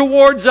love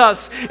towards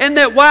us, and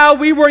that while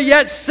we were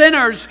yet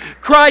sinners,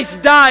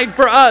 Christ died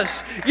for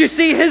us. You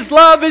see, His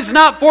love is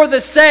not for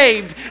the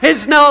saved.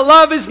 His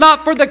love is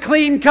not for the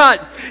clean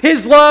cut.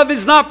 His love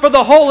is not for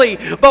the holy.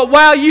 But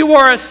while you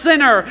are a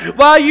sinner,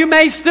 while you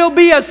may still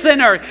be a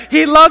sinner,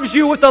 He loves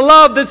you with a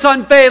love that's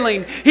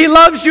unfailing. He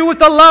loves you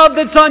with a love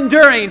that's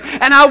enduring.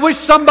 And I wish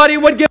somebody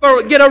would get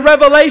a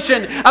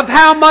revelation of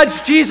how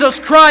much Jesus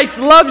Christ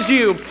loves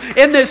you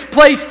in this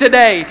place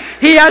today.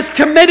 He has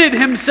committed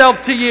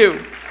Himself to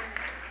you.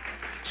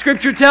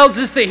 Scripture tells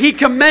us that He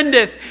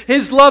commendeth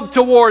His love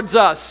towards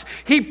us.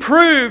 He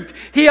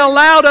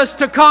allowed us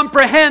to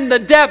comprehend the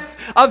depth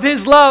of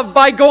His love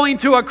by going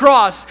to a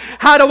cross.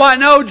 How do I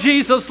know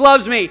Jesus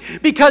loves me?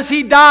 Because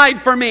He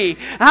died for me.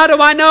 How do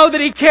I know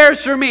that He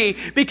cares for me?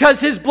 Because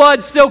His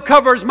blood still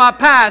covers my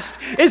past.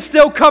 It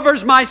still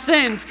covers my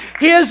sins.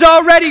 He has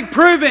already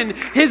proven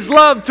His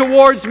love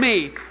towards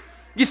me.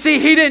 You see,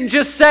 He didn't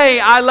just say,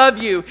 I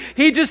love you.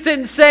 He just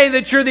didn't say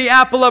that you're the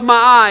apple of my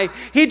eye.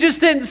 He just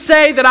didn't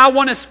say that I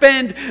want to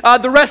spend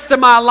the rest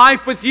of my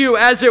life with you,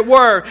 as it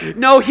were.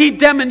 No, He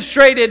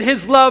demonstrated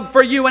His love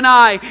for you and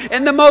I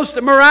in the most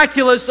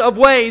miraculous of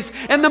ways,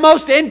 in the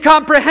most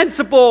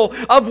incomprehensible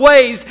of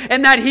ways,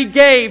 in that He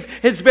gave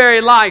His very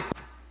life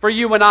for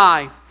you and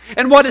I.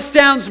 And what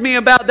astounds me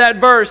about that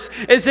verse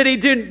is that He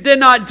did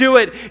not do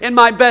it in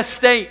my best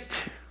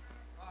state.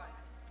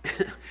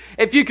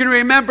 If you can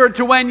remember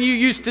to when you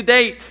used to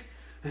date,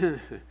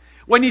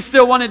 when you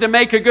still wanted to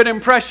make a good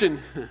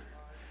impression.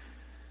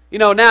 You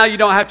know, now you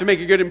don't have to make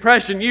a good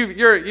impression.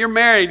 You're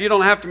married, you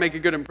don't have to make a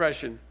good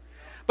impression.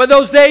 But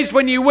those days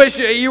when you wish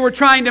you were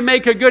trying to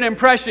make a good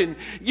impression,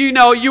 you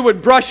know, you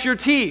would brush your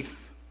teeth.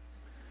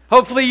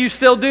 Hopefully you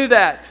still do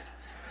that.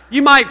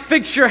 You might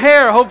fix your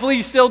hair. Hopefully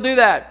you still do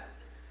that.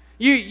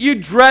 You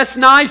dress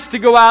nice to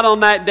go out on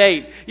that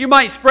date. You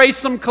might spray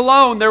some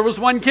cologne. There was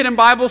one kid in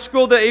Bible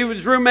school that it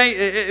was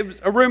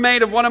a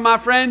roommate of one of my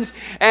friends,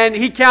 and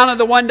he counted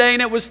the one day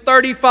and it was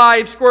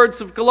 35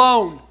 squirts of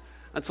cologne.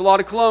 That's a lot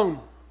of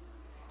cologne.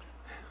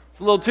 It's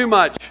a little too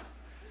much.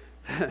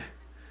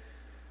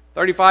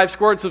 35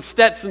 squirts of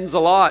Stetson's a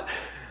lot.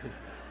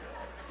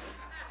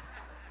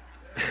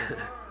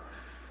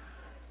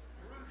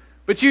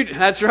 But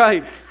that's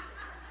right.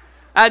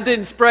 That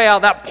didn't spray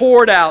out, that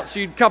poured out.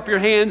 So you'd cup your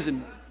hands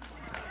and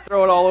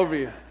throw it all over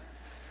you.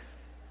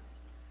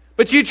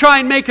 But you try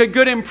and make a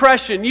good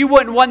impression. You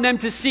wouldn't want them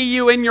to see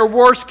you in your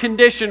worst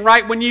condition,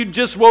 right when you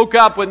just woke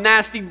up with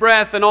nasty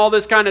breath and all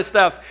this kind of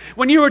stuff.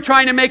 When you were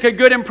trying to make a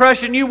good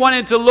impression, you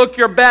wanted to look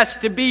your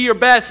best, to be your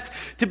best,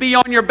 to be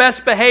on your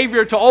best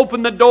behavior, to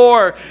open the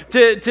door,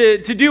 to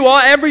do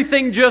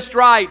everything just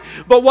right.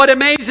 But what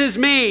amazes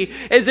me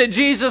is that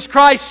Jesus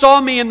Christ saw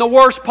me in the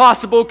worst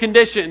possible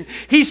condition.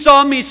 He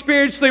saw me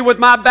spiritually with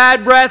my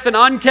bad breath and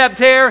unkept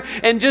hair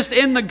and just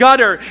in the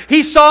gutter.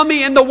 He saw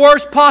me in the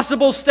worst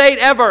possible state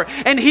ever.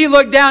 And He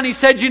looked down, He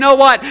said, you know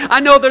what? I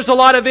know there's a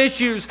lot of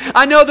issues.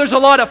 I know there's a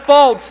lot of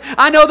faults.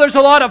 I know there's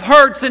a lot of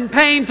hurts and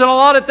pains and a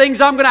lot of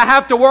things I'm going to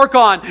have to work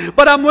on.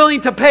 But I'm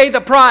willing to pay the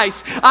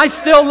price. I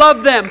still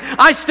love them.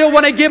 I still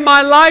want to give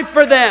my life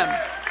for them.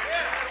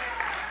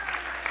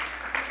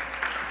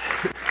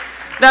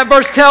 That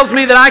verse tells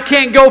me that I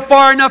can't go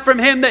far enough from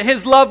Him that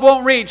His love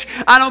won't reach.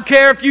 I don't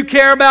care if you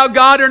care about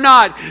God or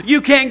not.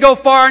 You can't go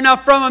far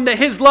enough from Him that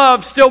His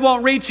love still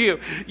won't reach you.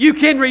 You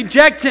can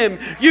reject Him.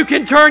 You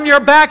can turn your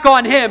back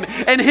on Him,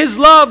 and His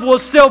love will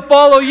still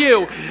follow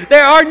you.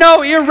 There are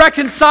no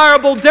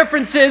irreconcilable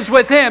differences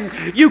with Him.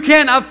 You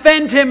can't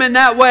offend Him in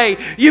that way.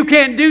 You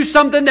can't do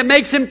something that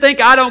makes Him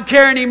think, I don't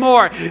care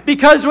anymore.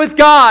 Because with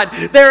God,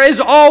 there is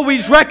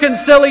always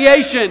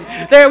reconciliation.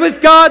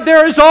 With God,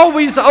 there is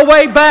always a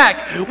way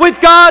back.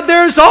 With God,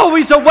 there's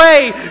always a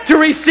way to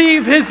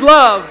receive His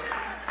love.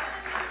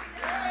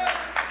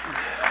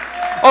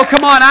 Oh,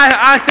 come on.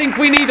 I think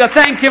we need to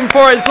thank Him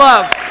for His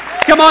love.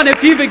 Come on,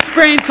 if you've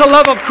experienced the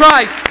love of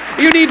Christ,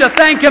 you need to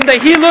thank Him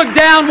that He looked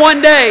down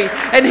one day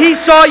and He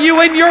saw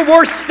you in your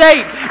worst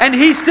state and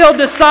He still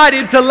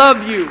decided to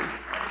love you.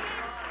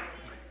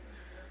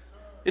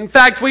 In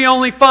fact, we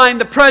only find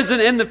the present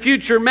and the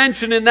future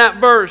mentioned in that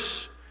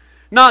verse,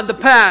 not the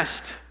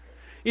past.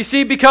 You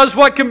see, because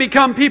what can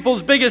become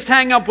people's biggest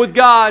hang-up with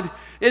God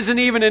isn't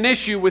even an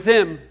issue with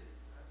Him.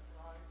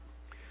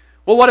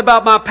 Well, what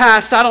about my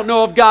past? I don't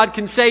know if God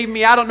can save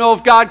me. I don't know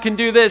if God can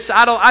do this.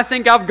 I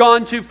think I've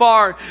gone too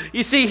far.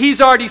 You see, He's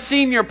already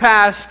seen your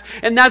past,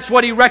 and that's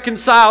what He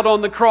reconciled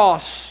on the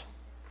cross.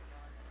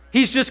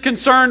 He's just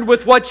concerned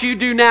with what you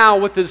do now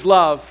with His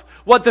love,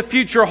 what the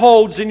future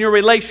holds in your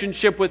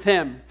relationship with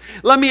Him.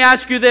 Let me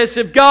ask you this.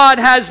 If God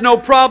has no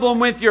problem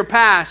with your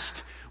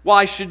past,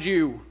 why should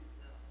you?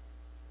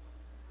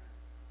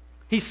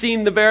 He's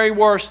seen the very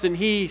worst and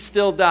He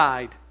still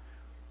died.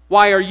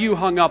 Why are you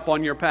hung up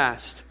on your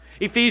past?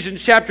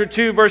 Ephesians chapter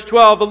 2 verse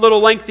 12, a little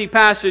lengthy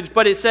passage,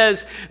 but it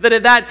says that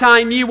at that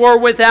time ye were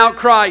without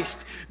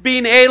Christ,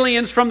 being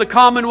aliens from the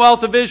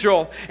commonwealth of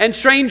Israel and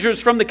strangers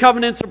from the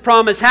covenants of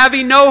promise,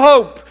 having no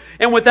hope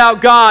and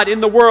without God in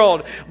the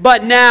world.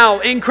 But now,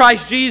 in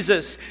Christ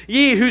Jesus,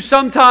 ye who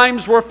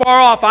sometimes were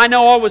far off, I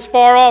know I was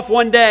far off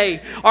one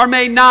day, are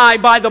made nigh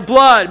by the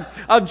blood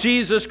of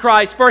Jesus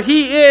Christ. For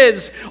He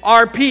is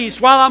our peace.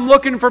 While I'm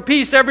looking for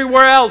peace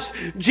everywhere else,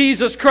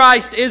 Jesus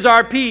Christ is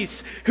our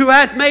peace, who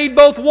hath made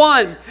both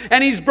one,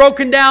 and He's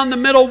broken down the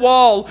middle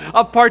wall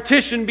of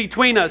partition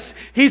between us.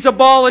 He's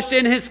abolished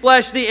in His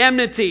flesh the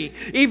enmity,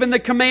 even the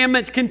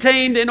commandments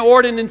contained in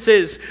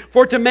ordinances,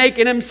 for to make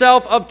in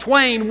Himself of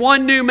twain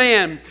one new man,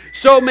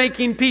 so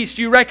making peace.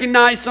 You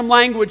recognize some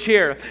language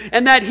here.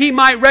 And that He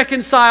might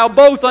reconcile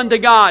both unto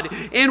God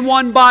in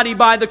one body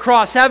by the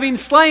cross, having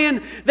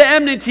slain the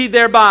enmity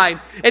thereby.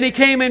 And He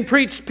came and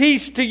preached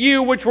peace to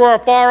you which were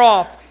afar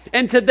off,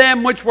 and to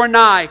them which were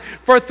nigh.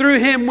 For through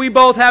Him we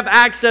both have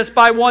access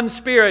by one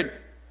Spirit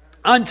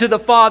unto the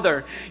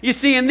Father. You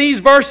see, in these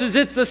verses,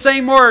 it's the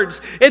same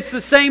words. It's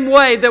the same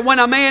way that when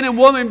a man and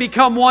woman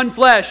become one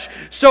flesh,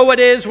 so it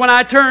is when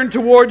I turn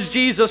towards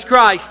Jesus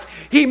Christ.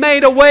 He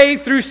made a way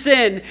through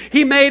sin.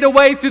 He made a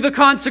way through the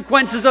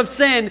consequences of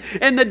sin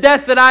and the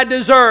death that I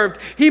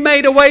deserved. He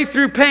made a way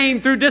through pain,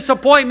 through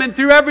disappointment,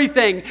 through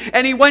everything.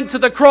 And He went to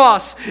the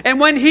cross. And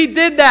when He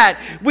did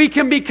that, we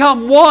can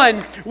become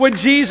one with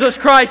Jesus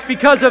Christ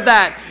because of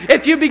that.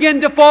 If you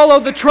begin to follow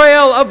the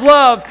trail of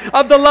love,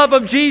 of the love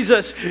of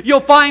Jesus,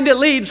 you'll find it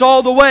leads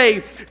all the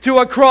way to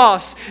a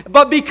cross.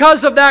 But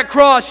because of that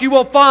cross, you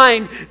will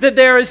find that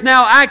there is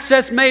now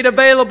access made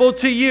available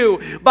to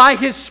you by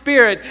His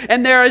Spirit.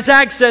 And there is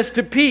access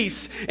to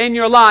peace in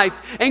your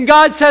life. And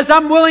God says,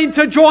 I'm willing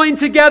to join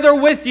together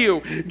with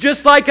you,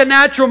 just like a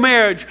natural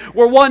marriage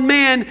where one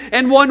man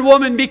and one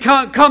woman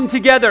come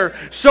together.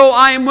 So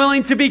I am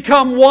willing to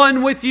become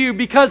one with you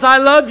because I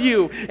love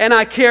you and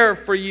I care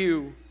for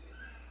you.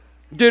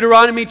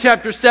 Deuteronomy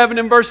chapter 7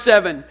 and verse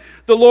 7.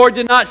 The Lord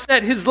did not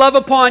set His love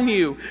upon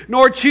you,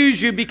 nor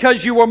choose you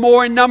because you were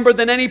more in number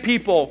than any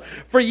people.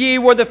 For ye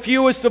were the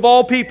fewest of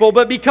all people.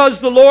 But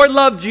because the Lord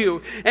loved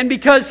you, and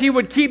because He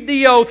would keep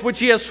the oath which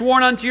He has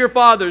sworn unto your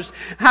fathers,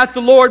 hath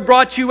the Lord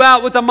brought you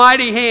out with a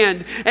mighty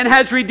hand, and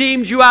has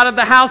redeemed you out of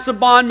the house of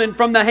bondmen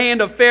from the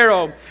hand of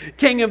Pharaoh,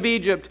 king of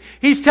Egypt.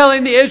 He's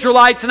telling the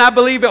Israelites, and I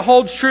believe it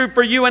holds true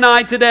for you and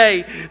I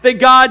today, that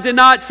God did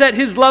not set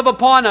His love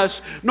upon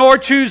us, nor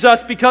choose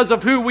us because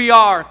of who we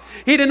are.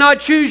 He did not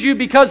choose you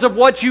because of of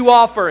what you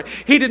offer.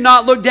 He did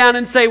not look down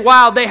and say,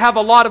 wow, they have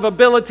a lot of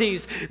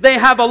abilities. They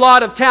have a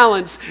lot of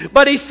talents.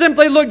 But He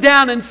simply looked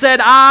down and said,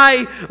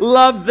 I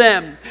love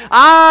them.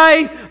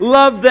 I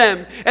love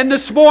them. And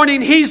this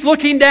morning He's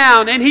looking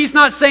down and He's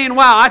not saying,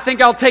 wow, I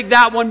think I'll take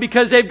that one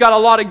because they've got a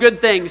lot of good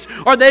things,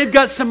 or they've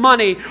got some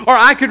money, or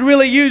I could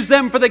really use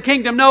them for the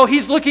kingdom. No,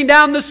 He's looking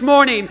down this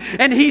morning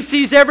and He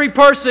sees every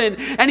person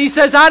and He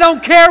says, I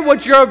don't care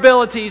what your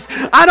abilities,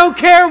 I don't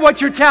care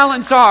what your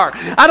talents are,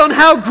 I don't know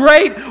how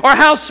great or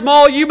how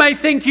small you may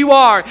think you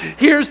are.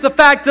 Here's the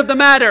fact of the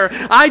matter.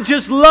 I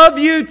just love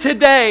you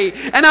today,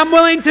 and I'm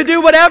willing to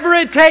do whatever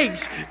it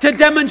takes to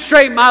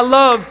demonstrate my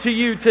love to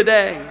you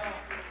today.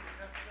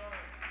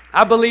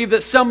 I believe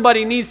that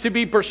somebody needs to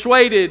be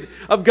persuaded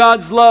of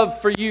God's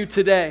love for you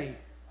today.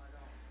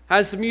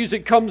 As the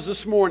music comes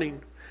this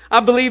morning, I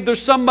believe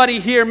there's somebody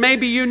here,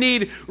 maybe you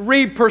need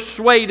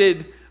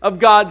re-persuaded of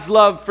God's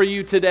love for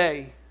you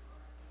today.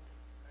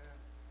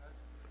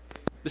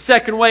 The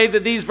second way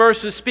that these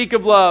verses speak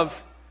of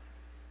love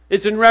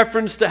is in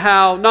reference to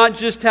how, not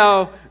just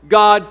how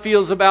God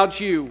feels about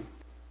you.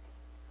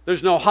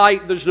 There's no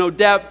height, there's no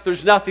depth,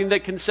 there's nothing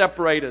that can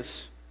separate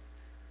us.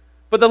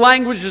 But the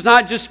language does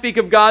not just speak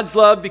of God's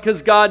love,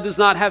 because God does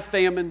not have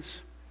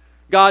famines.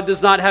 God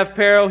does not have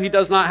peril. He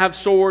does not have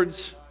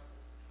swords.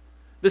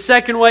 The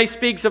second way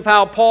speaks of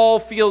how Paul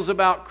feels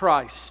about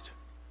Christ.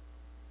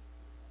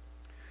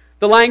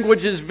 The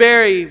language is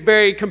very,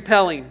 very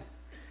compelling.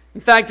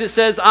 In fact, it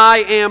says, I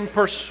am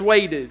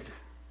persuaded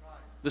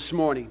this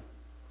morning.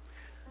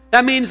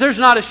 That means there's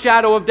not a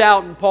shadow of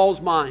doubt in Paul's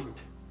mind.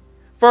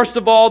 First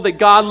of all, that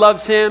God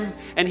loves him,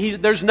 and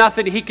there's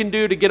nothing he can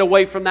do to get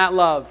away from that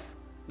love.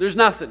 There's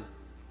nothing.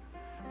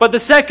 But the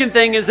second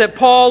thing is that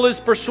Paul is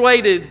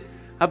persuaded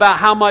about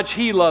how much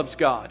he loves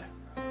God.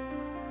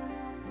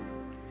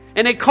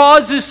 And it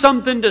causes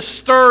something to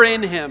stir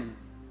in him.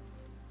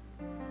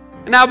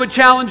 And I would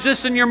challenge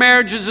this in your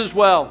marriages as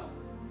well.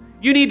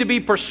 You need to be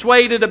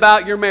persuaded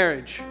about your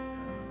marriage.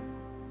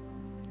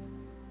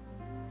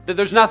 That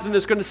there's nothing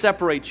that's going to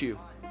separate you.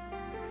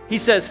 He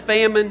says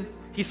famine.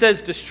 He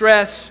says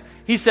distress.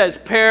 He says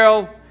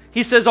peril.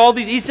 He says all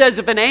these. He says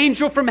if an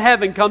angel from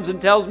heaven comes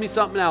and tells me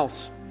something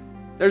else,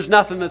 there's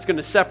nothing that's going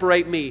to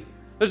separate me.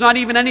 There's not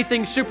even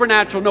anything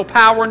supernatural, no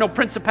power, no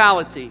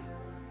principality.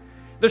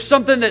 There's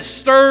something that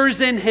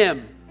stirs in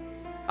him,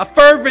 a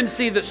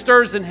fervency that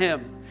stirs in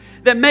him,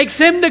 that makes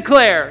him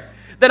declare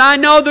that I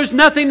know there's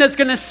nothing that's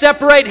going to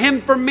separate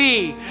him from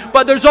me,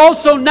 but there's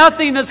also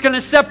nothing that's going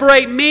to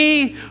separate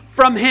me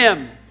from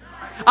him.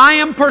 I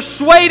am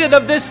persuaded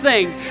of this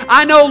thing.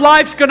 I know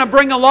life's going to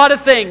bring a lot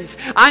of things.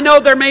 I know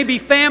there may be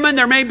famine,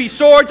 there may be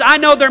swords. I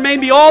know there may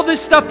be all this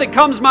stuff that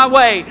comes my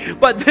way.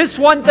 But this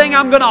one thing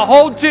I'm going to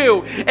hold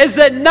to is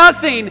that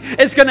nothing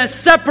is going to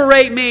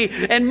separate me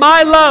and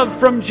my love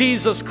from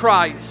Jesus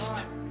Christ.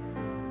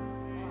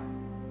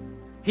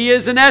 He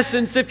is in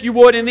essence, if you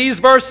would, in these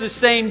verses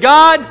saying,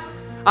 God,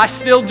 I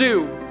still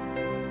do.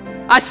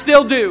 I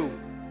still do.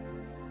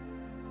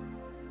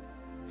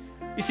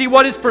 You see,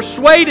 what has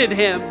persuaded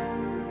him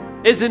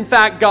is in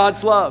fact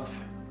God's love.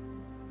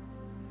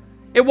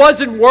 It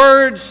wasn't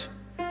words.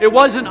 It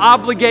wasn't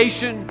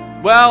obligation.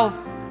 Well,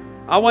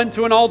 I went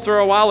to an altar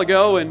a while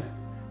ago and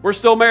we're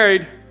still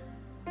married.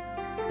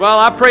 Well,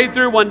 I prayed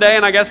through one day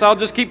and I guess I'll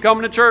just keep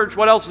coming to church.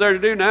 What else is there to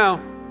do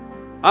now?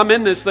 I'm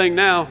in this thing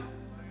now.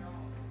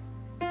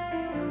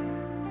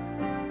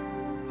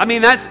 I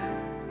mean, that's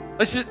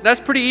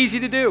pretty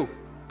easy to do.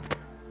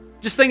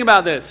 Just think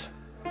about this.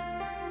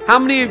 How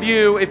many of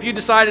you, if you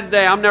decided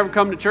today, I'm never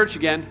coming to church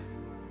again,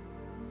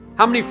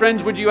 how many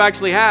friends would you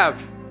actually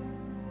have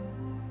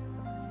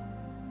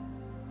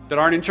that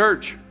aren't in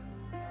church?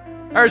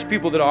 There's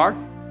people that are.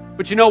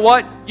 But you know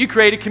what? You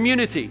create a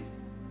community.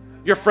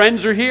 Your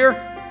friends are here.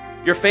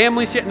 Your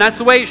family's here. And that's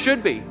the way it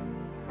should be.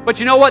 But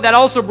you know what? That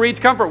also breeds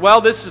comfort.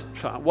 Well,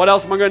 what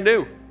else am I going to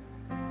do?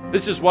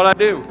 This is just what I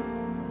do.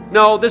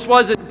 No,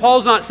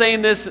 Paul's not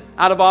saying this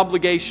out of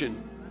obligation.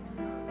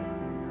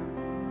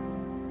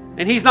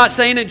 And he's not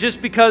saying it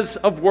just because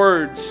of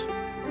words.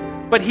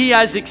 But he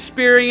has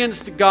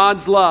experienced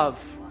God's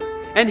love.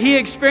 And he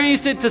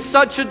experienced it to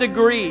such a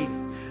degree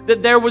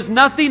that there was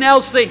nothing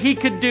else that he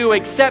could do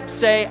except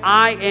say,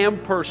 I am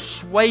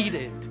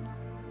persuaded.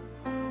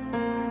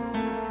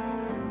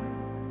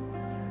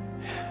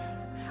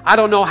 I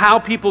don't know how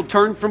people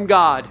turn from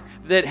God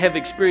that have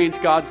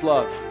experienced God's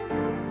love.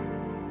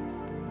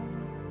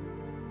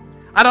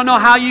 I don't know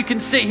how you can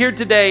sit here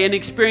today and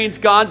experience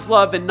God's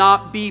love and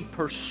not be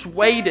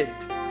persuaded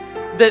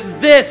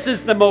that this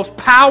is the most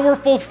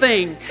powerful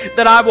thing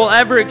that I will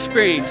ever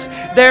experience.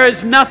 There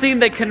is nothing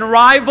that can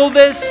rival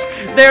this.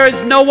 There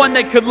is no one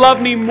that could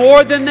love me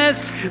more than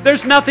this.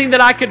 There's nothing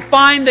that I could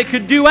find that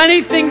could do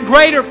anything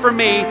greater for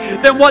me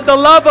than what the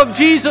love of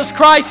Jesus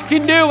Christ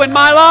can do in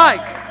my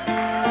life.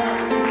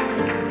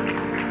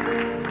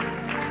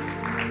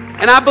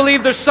 And I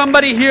believe there's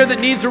somebody here that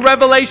needs a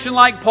revelation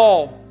like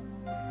Paul.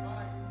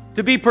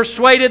 To be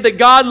persuaded that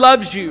God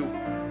loves you.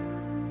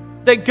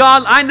 That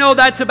God, I know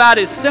that's about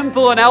as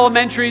simple and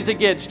elementary as it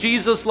gets.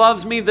 Jesus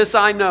loves me, this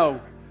I know.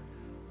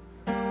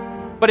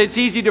 But it's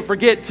easy to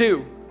forget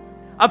too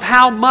of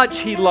how much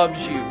He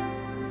loves you.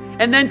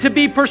 And then to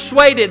be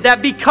persuaded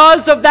that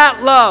because of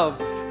that love,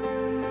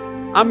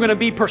 I'm going to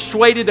be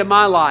persuaded in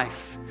my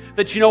life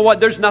that, you know what,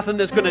 there's nothing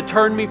that's going to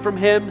turn me from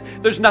Him.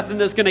 There's nothing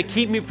that's going to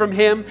keep me from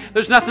Him.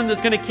 There's nothing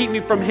that's going to keep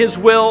me from His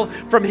will,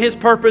 from His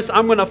purpose.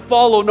 I'm going to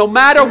follow no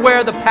matter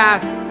where the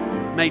path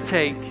may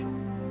take.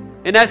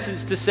 In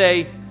essence, to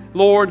say,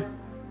 Lord,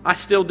 I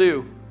still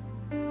do.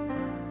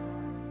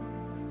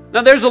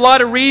 Now, there's a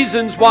lot of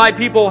reasons why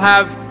people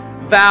have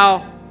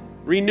vow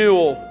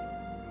renewal.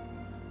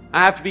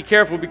 I have to be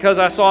careful because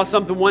I saw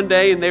something one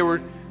day and they were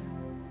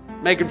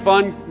not making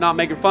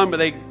fun, but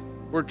they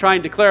were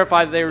trying to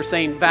clarify that they were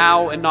saying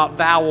vow and not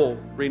vowel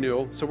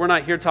renewal. So we're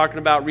not here talking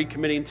about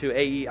recommitting to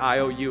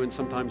A-E-I-O-U and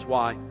sometimes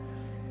Y.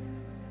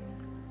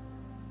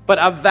 But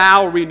a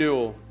vow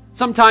renewal.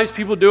 Sometimes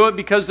people do it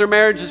because their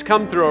marriage has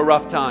come through a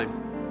rough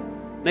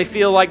time. They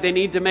feel like they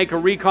need to make a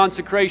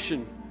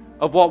reconsecration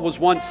of what was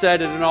once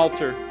said at an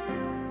altar.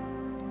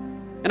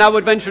 And I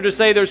would venture to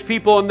say there's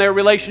people in their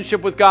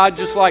relationship with God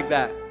just like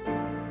that.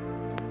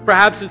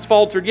 Perhaps it's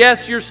faltered.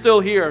 Yes, you're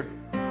still here.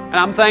 And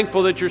I'm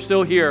thankful that you're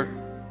still here.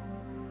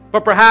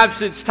 But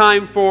perhaps it's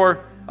time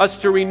for us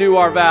to renew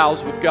our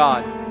vows with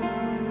God.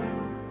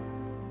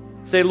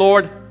 Say,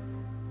 Lord,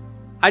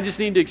 I just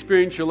need to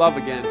experience your love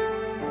again.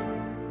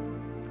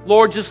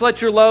 Lord, just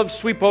let your love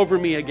sweep over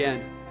me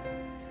again.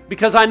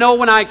 Because I know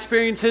when I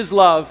experience His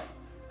love,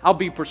 I'll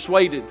be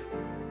persuaded.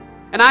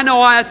 And I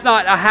know that's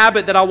not a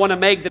habit that I want to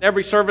make, that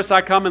every service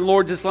I come and,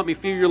 Lord, just let me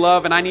feel your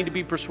love and I need to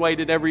be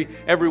persuaded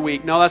every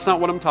week. No, that's not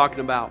what I'm talking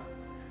about.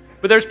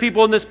 But there's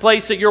people in this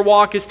place that your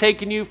walk is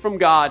taking you from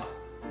God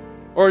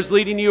or is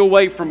leading you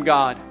away from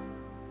God.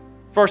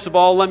 First of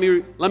all, let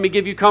me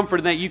give you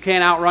comfort that you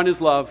can't outrun His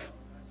love.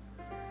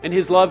 And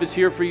His love is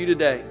here for you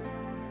today.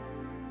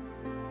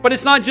 But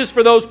it's not just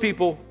for those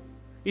people.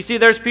 You see,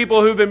 there's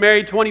people who've been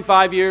married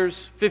 25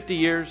 years, 50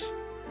 years.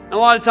 And a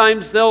lot of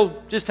times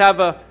they'll just have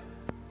a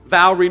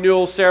vow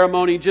renewal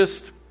ceremony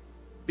just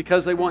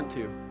because they want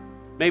to.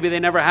 Maybe they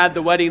never had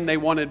the wedding they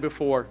wanted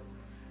before.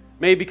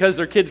 Maybe because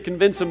their kids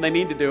convince them they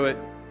need to do it.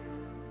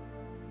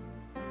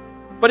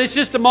 But it's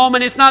just a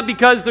moment. It's not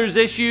because there's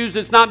issues.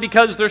 It's not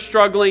because they're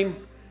struggling.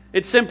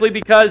 It's simply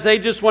because they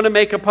just want to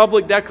make a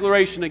public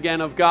declaration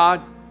again of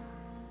God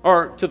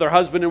or to their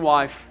husband and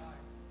wife.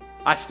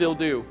 I still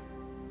do.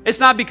 It's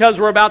not because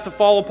we're about to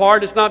fall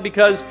apart. It's not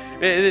because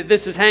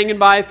this is hanging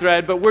by a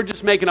thread, but we're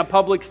just making a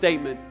public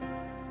statement.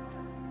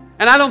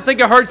 And I don't think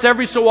it hurts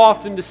every so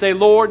often to say,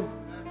 Lord,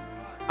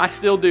 I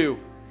still do.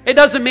 It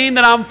doesn't mean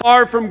that I'm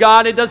far from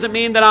God. It doesn't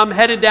mean that I'm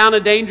headed down a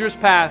dangerous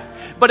path.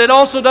 But it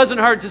also doesn't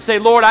hurt to say,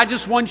 Lord, I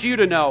just want you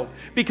to know.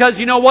 Because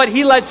you know what?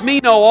 He lets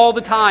me know all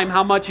the time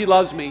how much He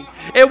loves me.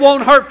 It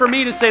won't hurt for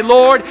me to say,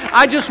 Lord,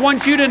 I just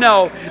want you to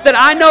know that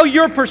I know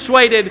you're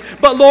persuaded,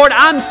 but Lord,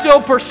 I'm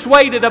still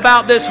persuaded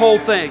about this whole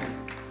thing.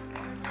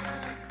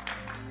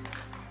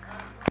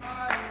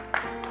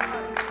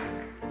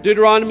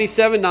 Deuteronomy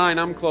 7:9,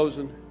 I'm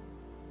closing.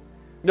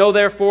 Know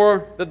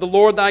therefore that the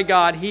Lord thy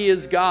God, He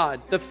is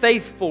God, the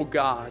faithful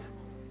God,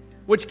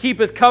 which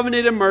keepeth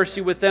covenant and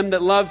mercy with them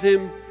that love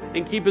Him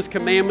and keep His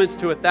commandments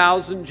to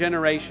 1,000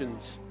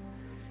 generations.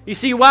 You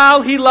see,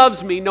 while He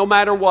loves me no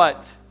matter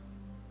what,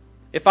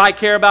 if I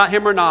care about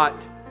Him or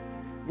not,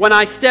 when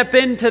I step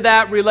into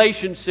that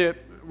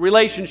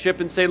relationship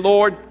and say,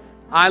 Lord,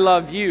 I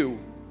love you,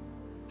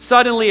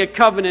 suddenly a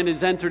covenant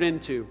is entered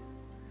into.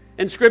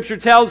 And Scripture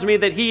tells me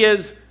that He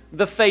is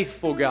the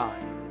faithful God.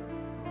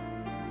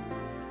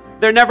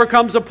 There never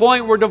comes a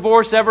point where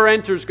divorce ever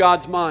enters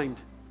God's mind.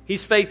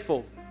 He's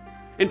faithful.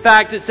 In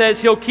fact, it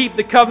says He'll keep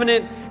the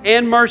covenant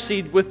and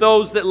mercy with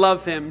those that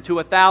love Him to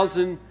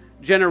 1,000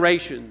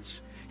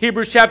 generations.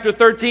 Hebrews chapter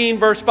 13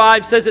 verse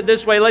 5 says it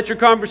this way, let your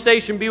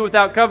conversation be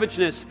without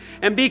covetousness,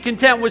 and be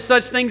content with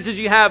such things as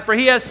you have. For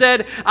He has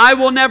said, I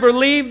will never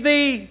leave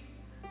thee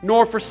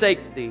nor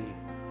forsake thee.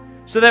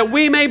 So that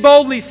we may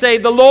boldly say,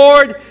 the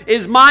Lord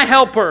is my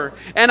helper,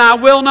 and I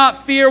will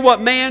not fear what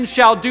man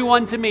shall do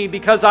unto me,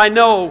 because I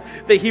know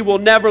that He will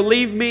never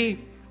leave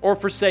me or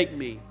forsake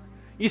me.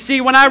 You see,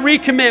 when I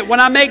recommit,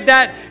 when I make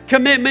that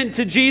commitment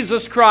to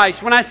Jesus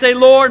Christ, when I say,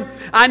 Lord,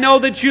 I know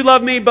that you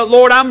love me, but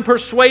Lord, I'm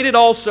persuaded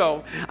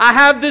also. I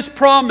have this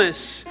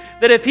promise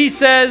that if He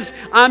says,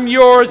 I'm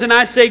yours, and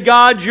I say,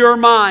 God, you're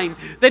mine,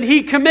 that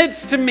He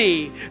commits to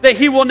me that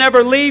He will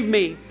never leave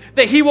me,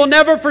 that He will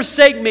never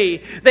forsake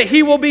me, that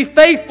He will be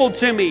faithful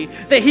to me,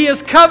 that He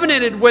has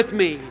covenanted with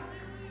me,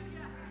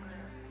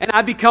 and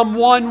I become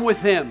one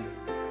with Him.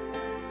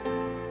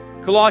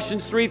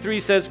 Colossians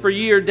 3:3 says, for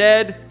ye are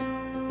dead,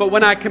 but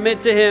when I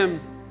commit to Him,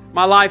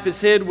 my life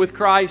is hid with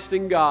Christ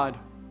in God.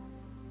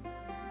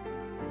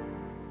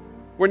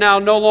 We're now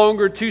no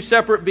longer two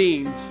separate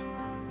beings,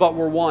 but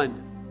we're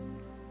one.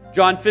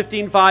 John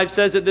 15:5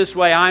 says it this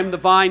way, I am the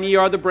vine, ye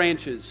are the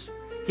branches.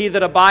 He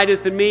that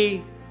abideth in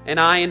me, and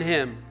I in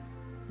him,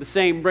 the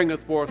same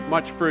bringeth forth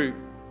much fruit.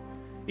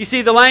 You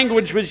see, the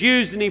language was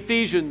used in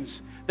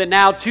Ephesians that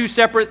now two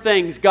separate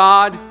things,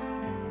 God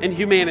and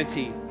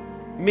humanity,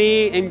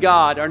 me and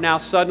God, are now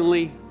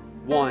suddenly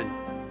one.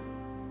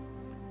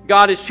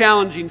 God is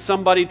challenging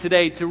somebody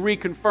today to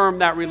reconfirm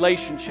that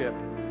relationship.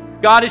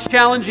 God is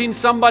challenging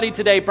somebody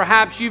today.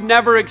 Perhaps you've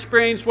never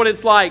experienced what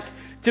it's like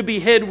to be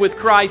hid with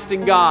Christ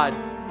in God.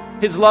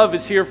 His love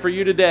is here for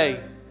you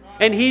today.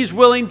 And He's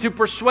willing to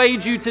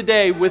persuade you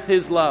today with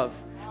His love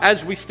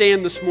as we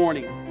stand this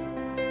morning.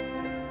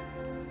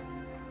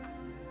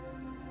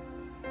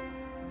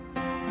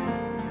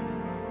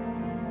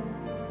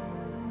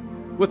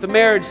 With the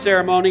marriage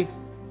ceremony,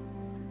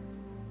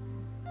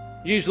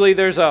 usually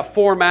there's a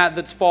format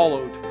that's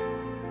followed.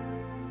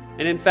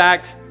 And in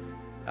fact,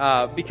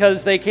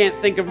 because they can't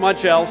think of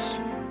much else,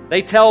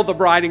 they tell the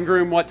bride and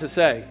groom what to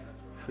say.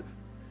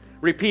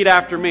 Repeat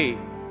after me.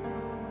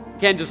 You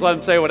can't just let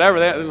them say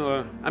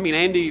whatever.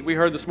 Andy, we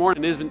heard this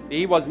morning,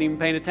 he wasn't even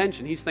paying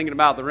attention. He's thinking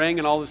about the ring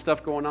and all this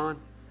stuff going on.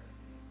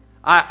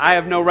 I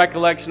have no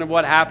recollection of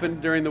what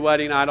happened during the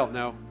wedding. I don't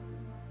know.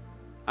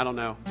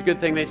 It's a good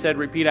thing they said,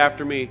 repeat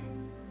after me.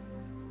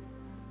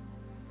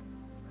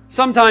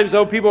 Sometimes,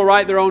 though, people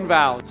write their own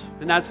vows,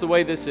 and that's the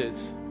way this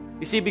is.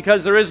 You see,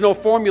 because there is no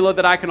formula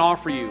that I can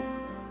offer you.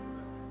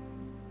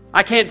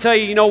 I can't tell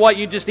you, you know what,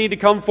 you just need to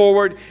come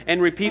forward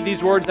and repeat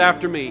these words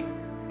after me.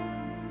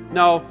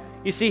 No,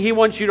 you see, He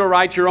wants you to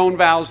write your own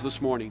vows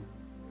this morning.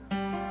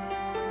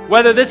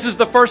 Whether this is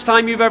the first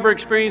time you've ever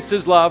experienced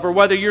His love, or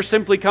whether you're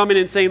simply coming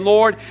and saying,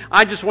 Lord,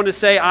 I just want to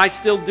say, I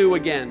still do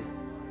again.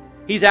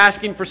 He's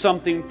asking for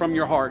something from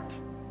your heart.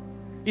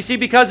 You see,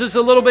 because it's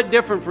a little bit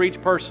different for each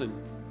person.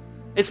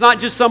 It's not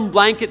just some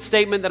blanket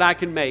statement that I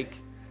can make.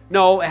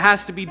 No, it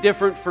has to be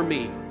different for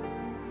me.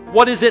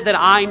 What is it that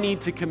I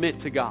need to commit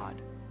to God?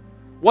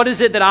 What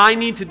is it that I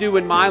need to do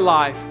in my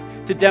life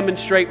to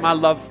demonstrate my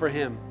love for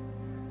Him?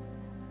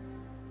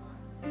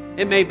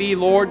 It may be,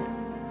 Lord,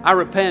 I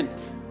repent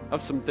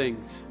of some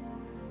things.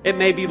 It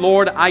may be,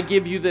 Lord, I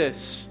give you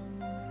this.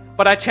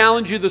 But I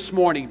challenge you this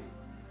morning.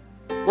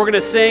 We're going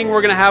to sing,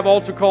 we're going to have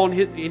altar call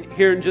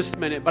here in just a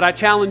minute. But I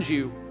challenge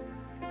you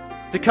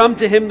to come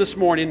to Him this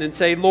morning and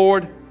say,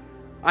 Lord,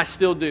 I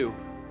still do.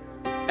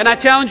 And I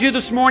challenge you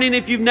this morning,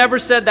 if you've never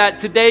said that,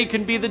 today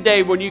can be the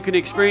day when you can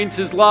experience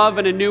His love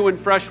in a new and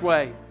fresh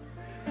way.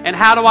 And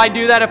how do I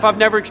do that if I've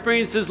never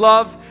experienced His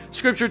love?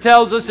 Scripture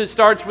tells us it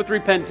starts with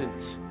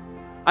repentance.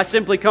 I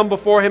simply come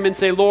before Him and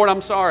say, Lord,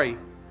 I'm sorry.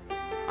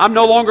 I'm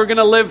no longer going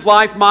to live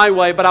life my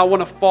way, but I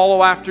want to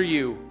follow after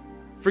you.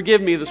 Forgive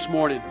me this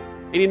morning.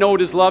 And you know what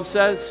His love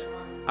says?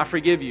 I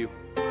forgive you.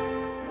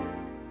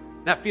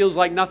 That feels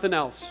like nothing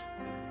else.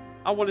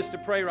 I want us to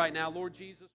pray right now, Lord Jesus.